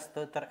 इन्क्रीमेंट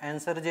असतं तर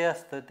आन्सर जे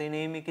असतं ते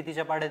नेहमी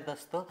कितीच्या पाड्यात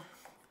असतं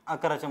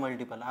 11च्या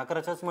मल्टिपल.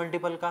 11चाच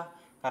मल्टिपल का,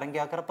 कारण की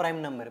 11 प्राईम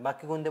नंबर आहे,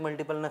 बाकी कोणते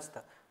मल्टिपल नसतं.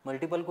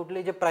 मल्टिपल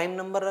कुठले जे प्राईम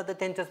नंबर राहतं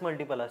त्यांच्याच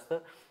मल्टिपल असतं.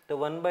 तर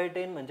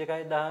 1/10 म्हणजे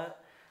काय, 10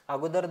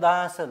 अगोदर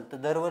 10 असेल तर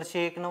दरवर्षी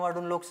 1 न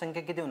वाढून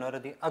लोकसंख्या किती होणार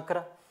होती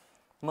 11.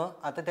 मग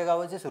आता त्या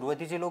गावाची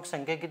सुरुवातीची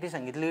लोकसंख्या किती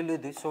सांगितलेली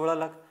होती 16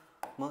 लाख.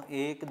 मग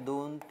 1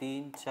 2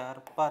 3 4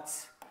 5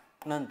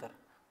 नंतर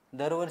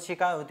दरवर्षी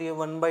काय होती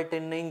 1/10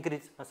 ने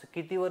इन्क्रीज. असं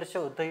किती वर्ष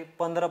होतंय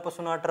 15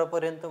 पासून 18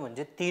 पर्यंत,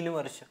 म्हणजे 3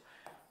 वर्ष.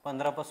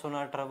 15 पासून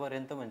 18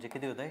 पर्यंत म्हणजे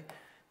किती होत आहे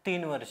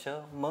 3 वर्ष.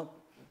 मग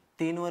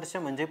 3 वर्ष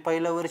म्हणजे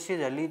पहिल्या वर्षी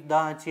झाली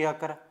 10ची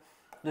 11,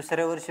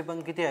 दुसऱ्या वर्षी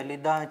पण किती आली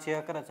 10ची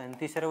 11, आणि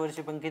तिसऱ्या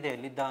वर्षी पण किती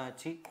आली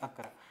 10ची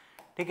 11.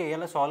 ठीक आहे,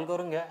 याला सॉल्व्ह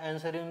करून घ्या,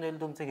 आन्सर येऊन जाईल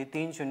तुमचं. हे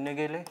 3 शून्य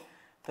गेले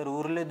तर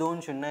उरले 2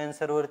 शून्य,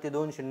 आन्सरवरती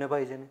 2 शून्य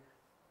पाहिजे नाही,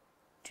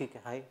 ठीक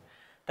आहे.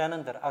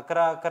 त्यानंतर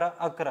 11 11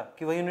 11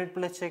 किंवा युनिट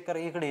प्लेस चेक करा,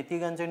 इकडे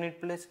तिघांचा युनिट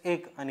प्लेस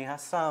 1 आणि हा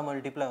 6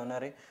 मल्टिप्लाय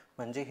होणार आहे,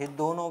 म्हणजे हे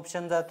 2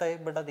 ऑप्शन जात आहे.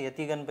 बट आता या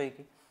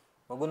तिघांपैकी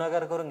मग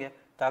गुणाकार करून घ्या.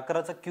 तर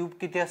 11चा क्यूब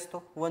किती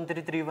असतो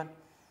 1331.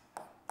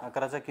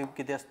 11चा क्यूब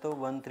किती असतो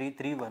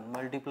 1331,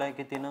 मल्टिप्लाय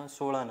किती ना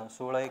 16 न,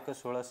 16 1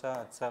 16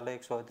 6 7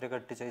 1 16 3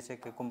 48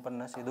 1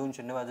 49, हे 2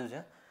 शून्य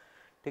बाजूच्या,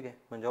 ठीक आहे.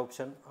 म्हणजे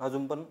ऑप्शन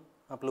अजून पण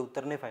आपलं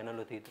उत्तर नाही फायनल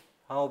होती इथं,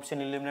 हा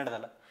ऑप्शन इलिमिनेट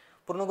झाला.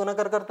 पूर्ण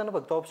गुणाकार करताना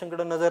फक्त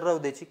ऑप्शनकडे नजर राहू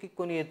द्यायची की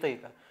कोणी येतंय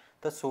का.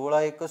 तर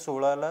 16 1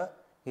 16ला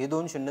हे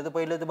 2 शून्य तर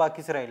पहिले तर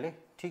बाकीच राहिले,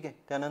 ठीक आहे.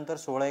 त्यानंतर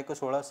 16 1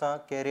 16 6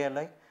 कॅरी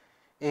आलाय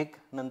 1,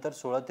 नंतर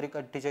 16 3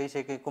 48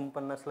 1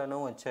 49ला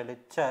 9 आले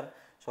 4,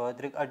 16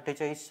 3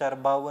 48 4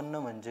 52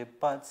 म्हणजे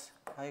 5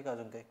 आहे का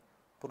अजून काही,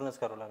 पूर्णच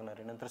करावं लागणार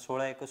आहे. नंतर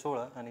 16 1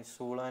 16 आणि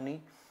 16 आणि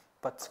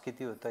 5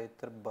 किती होत आहेत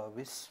तर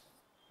 22,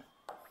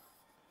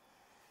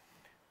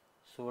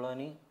 16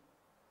 आणि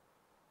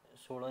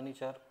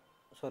 4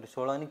 सॉरी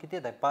 16 आणि किती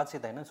येत आहे 5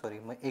 येत आहे ना, सॉरी.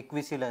 मग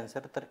 21 येईल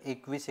आन्सर, तर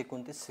 21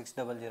 29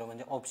 600,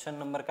 म्हणजे ऑप्शन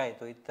नंबर काय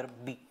येतो तर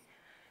बी.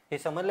 हे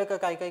समजलं का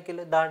काय काय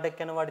केलं,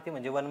 10% वाढते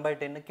म्हणजे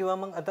 1/10. किंवा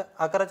मग आता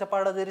 11चा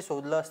पाडा जरी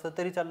शोधला असतं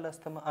तरी चाललं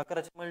असतं. मग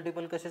 11चे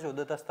मल्टिपल कसे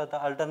शोधत असतात, तर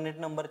अल्टरनेट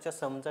नंबरच्या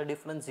समचा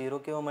डिफरन्स 0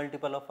 किंवा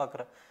मल्टिपल ऑफ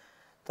 11.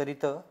 तर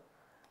इथं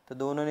तर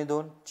 2 आणि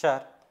 2 4,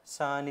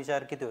 6 आणि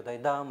 4 किती होत आहे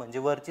 10, म्हणजे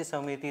वरची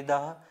सम येते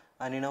 10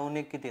 आणि 9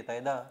 ने किती येत आहे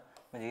 10,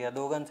 म्हणजे या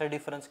दोघांचा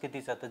डिफरन्स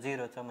कितीचा तर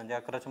 0चा, म्हणजे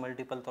 11चा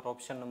मल्टिपल, तर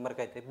ऑप्शन नंबर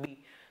काय ते बी.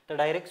 तर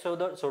डायरेक्ट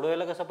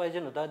सोडवायला कसा पाहिजे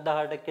होता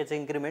 10%चा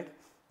इन्क्रीमेंट.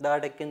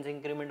 10%चा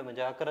इन्क्रीमेंट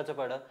म्हणजे 11चा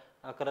पाडा.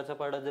 11चा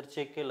पाडा जर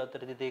चेक केला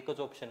तर तिथे एकच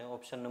ऑप्शन आहे,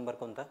 ऑप्शन नंबर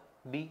कोणता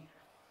बी.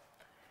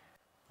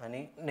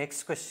 आणि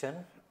नेक्स्ट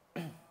क्वेश्चन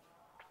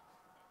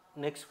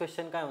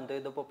काय म्हणतोय,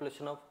 the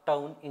population of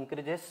town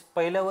increases.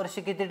 पहिल्या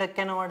वर्षी किती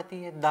टक्क्यानं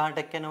वाढती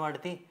 10%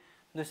 वाढती,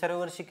 दुसऱ्या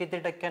वर्षी किती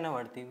टक्क्यानं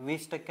वाढती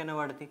 20%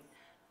 वाढती.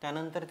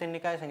 त्यानंतर त्यांनी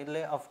काय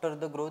सांगितलंय, after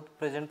the growth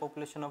present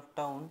population of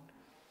town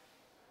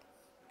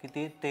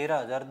किती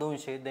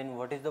 13,200. Then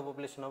what is the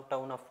population of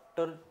town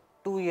after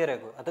 2 year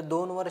अगो. आता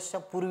 2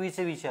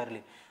 वर्षापूर्वीचे विचारले,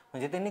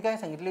 म्हणजे त्यांनी काय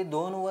सांगितले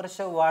 2 वर्ष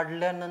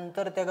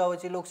वाढल्यानंतर त्या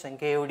गावाची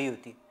लोकसंख्या एवढी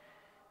होती,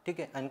 ठीक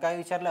आहे. आणि काय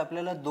विचारलं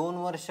आपल्याला 2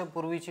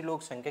 वर्षापूर्वीची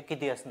लोकसंख्या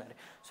किती असणार आहे.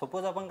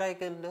 सपोज आपण काय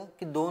केलं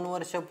की 2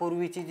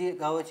 वर्षापूर्वीची जी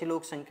गावाची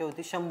लोकसंख्या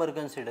होती 100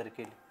 कन्सिडर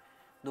केली,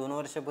 2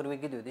 वर्षापूर्वी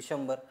किती होती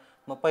 100.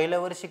 मग पहिल्या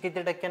वर्षी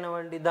किती टक्क्यानं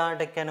वाढली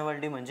 10%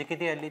 वाढली म्हणजे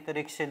किती आली तर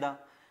 110.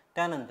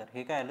 त्यानंतर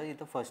हे काय आलं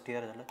इथं फर्स्ट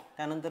इयर झालं.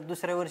 त्यानंतर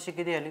दुसऱ्या वर्षी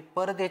किती आली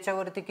परत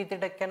याच्यावरती किती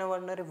टक्क्यानं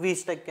वाढणार आहे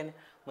 20%.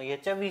 मग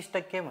याच्या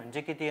 20%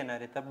 म्हणजे किती येणार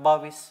आहे तर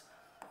 22.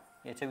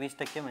 याच्या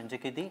 20% म्हणजे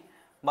किती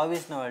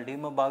 22 वाढली.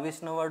 मग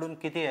 22 वाढून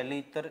किती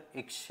आली तर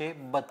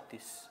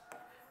 132.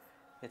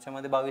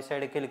 याच्यामध्ये 22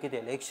 ॲड केले किती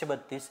आले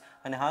 132.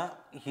 आणि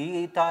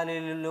ही इथं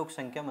आलेली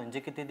लोकसंख्या म्हणजे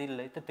किती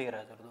दिलेलं आहे तर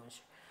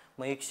 13,200.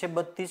 मग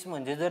 132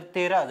 म्हणजे जर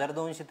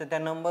 13,200 तर त्या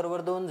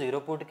नंबरवर 2 झिरो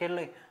पुट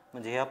केलं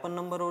म्हणजे ह्या पण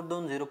नंबरवर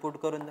 2 झिरो पुट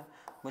करून द्या.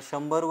 मग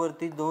 100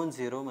 वरती 2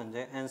 झिरो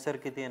म्हणजे ॲन्सर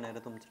किती येणार आहे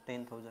तुमचं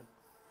 10,000.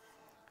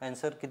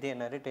 ॲन्सर किती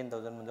येणार आहे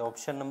 10,000 म्हणजे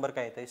ऑप्शन नंबर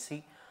काय येतं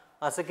सी.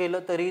 असं केलं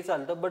तरीही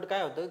चालतं. बट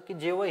काय होतं की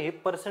जेव्हा हे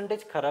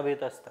पर्सेंटेज खराब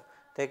येत असतं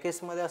त्या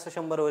केसमध्ये असं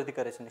 100 वरती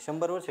करायचं नाही.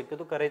 100 वर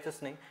शक्यतो करायचंच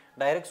नाही.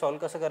 डायरेक्ट सॉल्व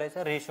कसं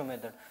करायचं रेशो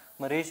मेथड.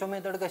 मग रेशो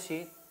मेथड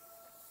कशी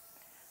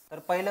तर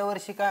पहिल्या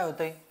वर्षी काय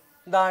होतंय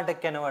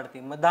 10% वाढते.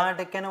 मग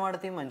 10%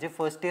 वाढते म्हणजे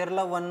फर्स्ट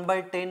इयरला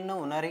 1/10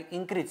 होणारे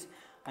इन्क्रीज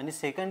आणि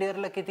सेकंड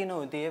इयरला किती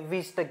होती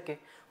 20%.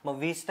 मग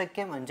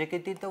 20% म्हणजे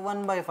किती तर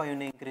 1/5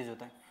 ने इन्क्रीज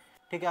होत आहे.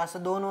 ठीक आहे.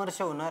 असं 2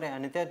 वर्ष होणार आहे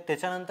आणि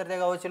त्याच्यानंतर त्या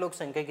गावाची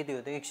लोकसंख्या किती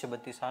होते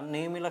 132. हा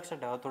नेहमी लक्षात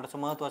ठेवा थोडंसं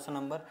महत्त्वाचा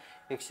नंबर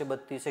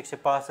 132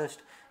 165.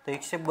 तर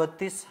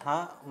 132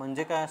 हा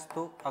म्हणजे काय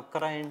असतो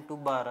 11 ×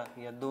 12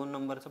 या 2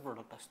 नंबरचा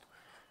प्रोडक्ट असतो.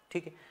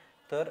 ठीक आहे.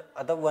 तर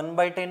आता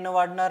 1/10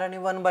 वाढणार आणि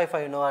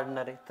 1/5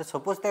 वाढणार आहे. तर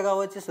सपोज त्या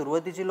गावाची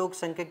सुरुवातीची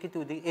लोकसंख्या किती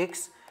होती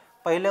एक्स.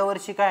 पहिल्या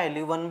वर्षी काय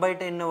आली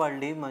 1/10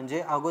 वाढली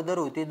म्हणजे अगोदर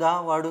होती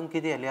 10 वाढून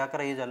किती आली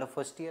 11. हे झालं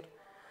फर्स्ट इयर.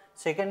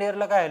 सेकंड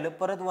इयरला काय आलं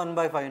परत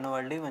 1/5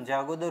 वाढली म्हणजे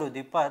अगोदर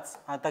होती 5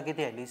 आता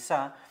किती आली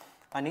 6.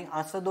 आणि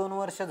असं 2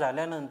 वर्ष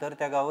झाल्यानंतर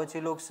त्या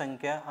गावाची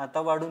लोकसंख्या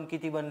आता वाढून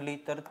किती बनली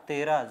तर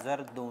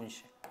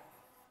 13,200.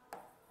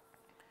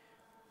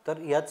 तर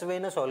याच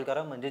वेळेनं सॉल्व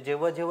करा म्हणजे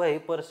जेव्हा जेव्हा हे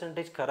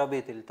पर्सेंटेज खराब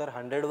येतील तर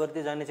 100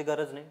 वरती जाण्याची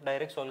गरज नाही.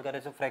 डायरेक्ट सॉल्व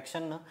करायचं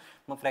फ्रॅक्शननं.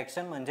 मग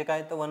फ्रॅक्शन म्हणजे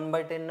काय तर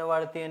 1/10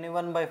 वाढते आणि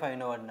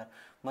 1/5 वाढणार.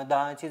 मग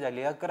 10ची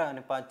झाली 11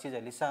 आणि 5ची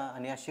झाली 6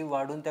 आणि अशी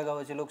वाढून त्या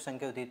गावाची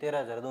लोकसंख्या होती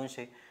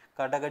 13,200.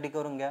 काटाकाटी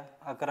करून घ्या.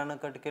 11नं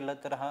कट केलं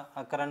तर हा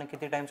 11नं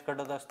किती टाइम्स कट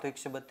होत असतो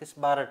 132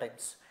 12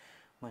 टाइम्स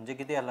म्हणजे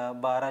किती आला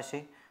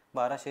 1200.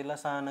 1200ला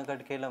 6नं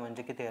कट केलं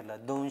म्हणजे किती आला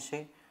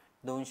 200.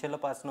 200ला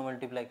 5नं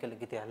मल्टिप्लाय केलं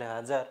किती आलं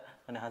 1000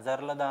 आणि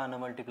 1000ला 10नं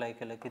मल्टिप्लाय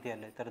केलं किती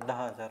आलं तर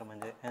 10,000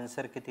 म्हणजे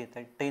ॲन्सर किती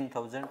येतं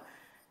 10,000.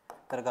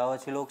 तर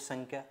गावाची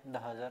लोकसंख्या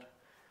 10,000.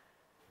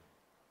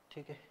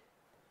 ठीक आहे.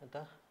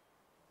 आता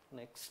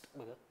नेक्स्ट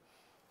बघा.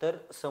 तर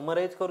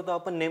समराईज करतो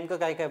आपण नेमकं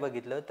काय काय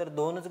बघितलं तर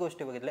 2च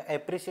गोष्टी बघितल्या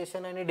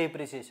ॲप्रिसिएशन आणि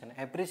डेप्रिसिएशन.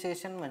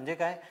 ॲप्रिसिएशन म्हणजे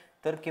काय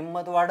तर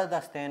किंमत वाढत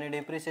असते आणि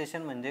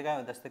डेप्रिसिएशन म्हणजे काय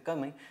होत असते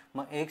कमी.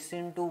 मग x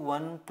 ×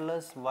 1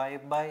 +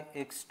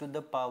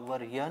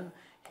 y/x⁴n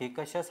हे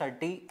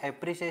कशासाठी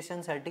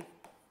ॲप्रिसिएशनसाठी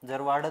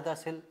जर वाढत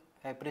असेल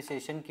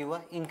ॲप्रिसिएशन किंवा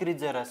इन्क्रीज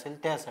जर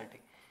असेल त्यासाठी.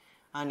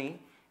 आणि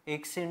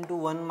x ×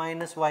 1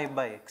 -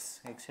 y/x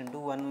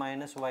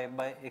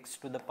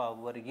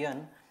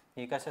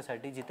हे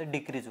कशासाठी जिथं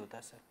डिक्रीज होत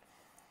असेल.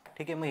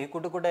 ठीक आहे. मग हे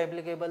कुठं कुठं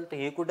ॲप्लिकेबल तर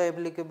हे कुठं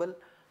ॲप्लिकेबल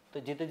तर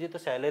जिथं जिथं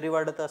सॅलरी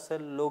वाढत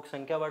असेल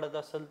लोकसंख्या वाढत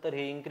असेल तर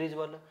हे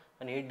इन्क्रीजवालं.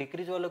 आणि हे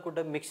डिक्रीजवालं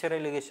कुठं मिक्सर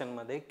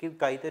एलिगेशनमध्ये की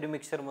काहीतरी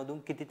मिक्सरमधून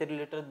कितीतरी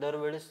लिटर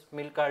दरवेळेस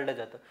मिल्क काढलं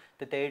जातं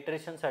तर त्या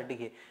इटरेशनसाठी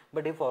हे.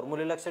 बट हे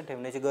फॉर्म्युले लक्षात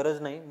ठेवण्याची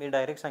गरज नाही. मी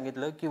डायरेक्ट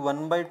सांगितलं की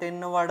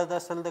 1/10 वाढत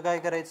असेल तर काय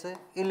करायचं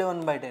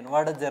 11/10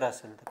 वाढत जर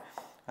असेल तर.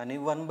 आणि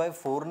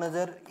 1/4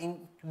 जर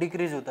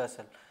डिक्रीज होत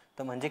असेल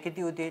तर म्हणजे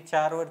किती होती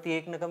 4 वरती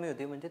 1 कमी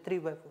होती म्हणजे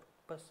 3/4.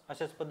 बस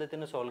अशाच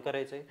पद्धतीनं सॉल्व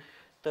करायचं आहे.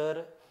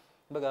 तर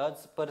बघा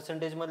आज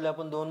पर्सेंटेजमधले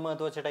आपण 2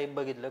 महत्त्वाचे टाईप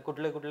बघितलं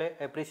कुठले कुठले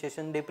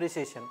ॲप्रिसिएशन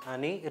डेप्रिसिएशन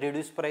आणि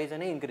रिड्यूस प्राईस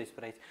आणि इन्क्रीज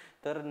प्राईस.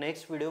 तर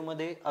नेक्स्ट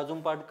व्हिडिओमध्ये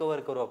अजून पार्ट कव्हर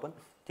करू आपण.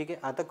 ठीक आहे.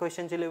 आता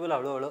क्वेश्चनची लेवल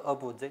हळूहळू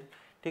अप होत जाईल.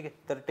 ठीक आहे.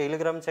 तर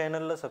टेलिग्राम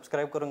चॅनलला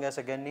सबस्क्राईब करून घ्या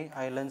सगळ्यांनी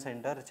iLearn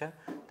सेंटरच्या.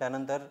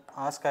 त्यानंतर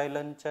आस्क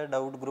iLearnच्या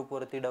डाऊट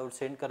ग्रुपवरती डाऊट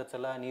सेंड करत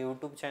चला आणि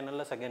यूट्यूब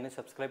चॅनलला सगळ्यांनी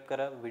सबस्क्राईब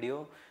करा.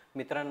 व्हिडिओ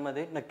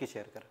मित्रांमध्ये नक्की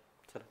शेअर करा.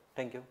 चला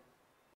थँक्यू.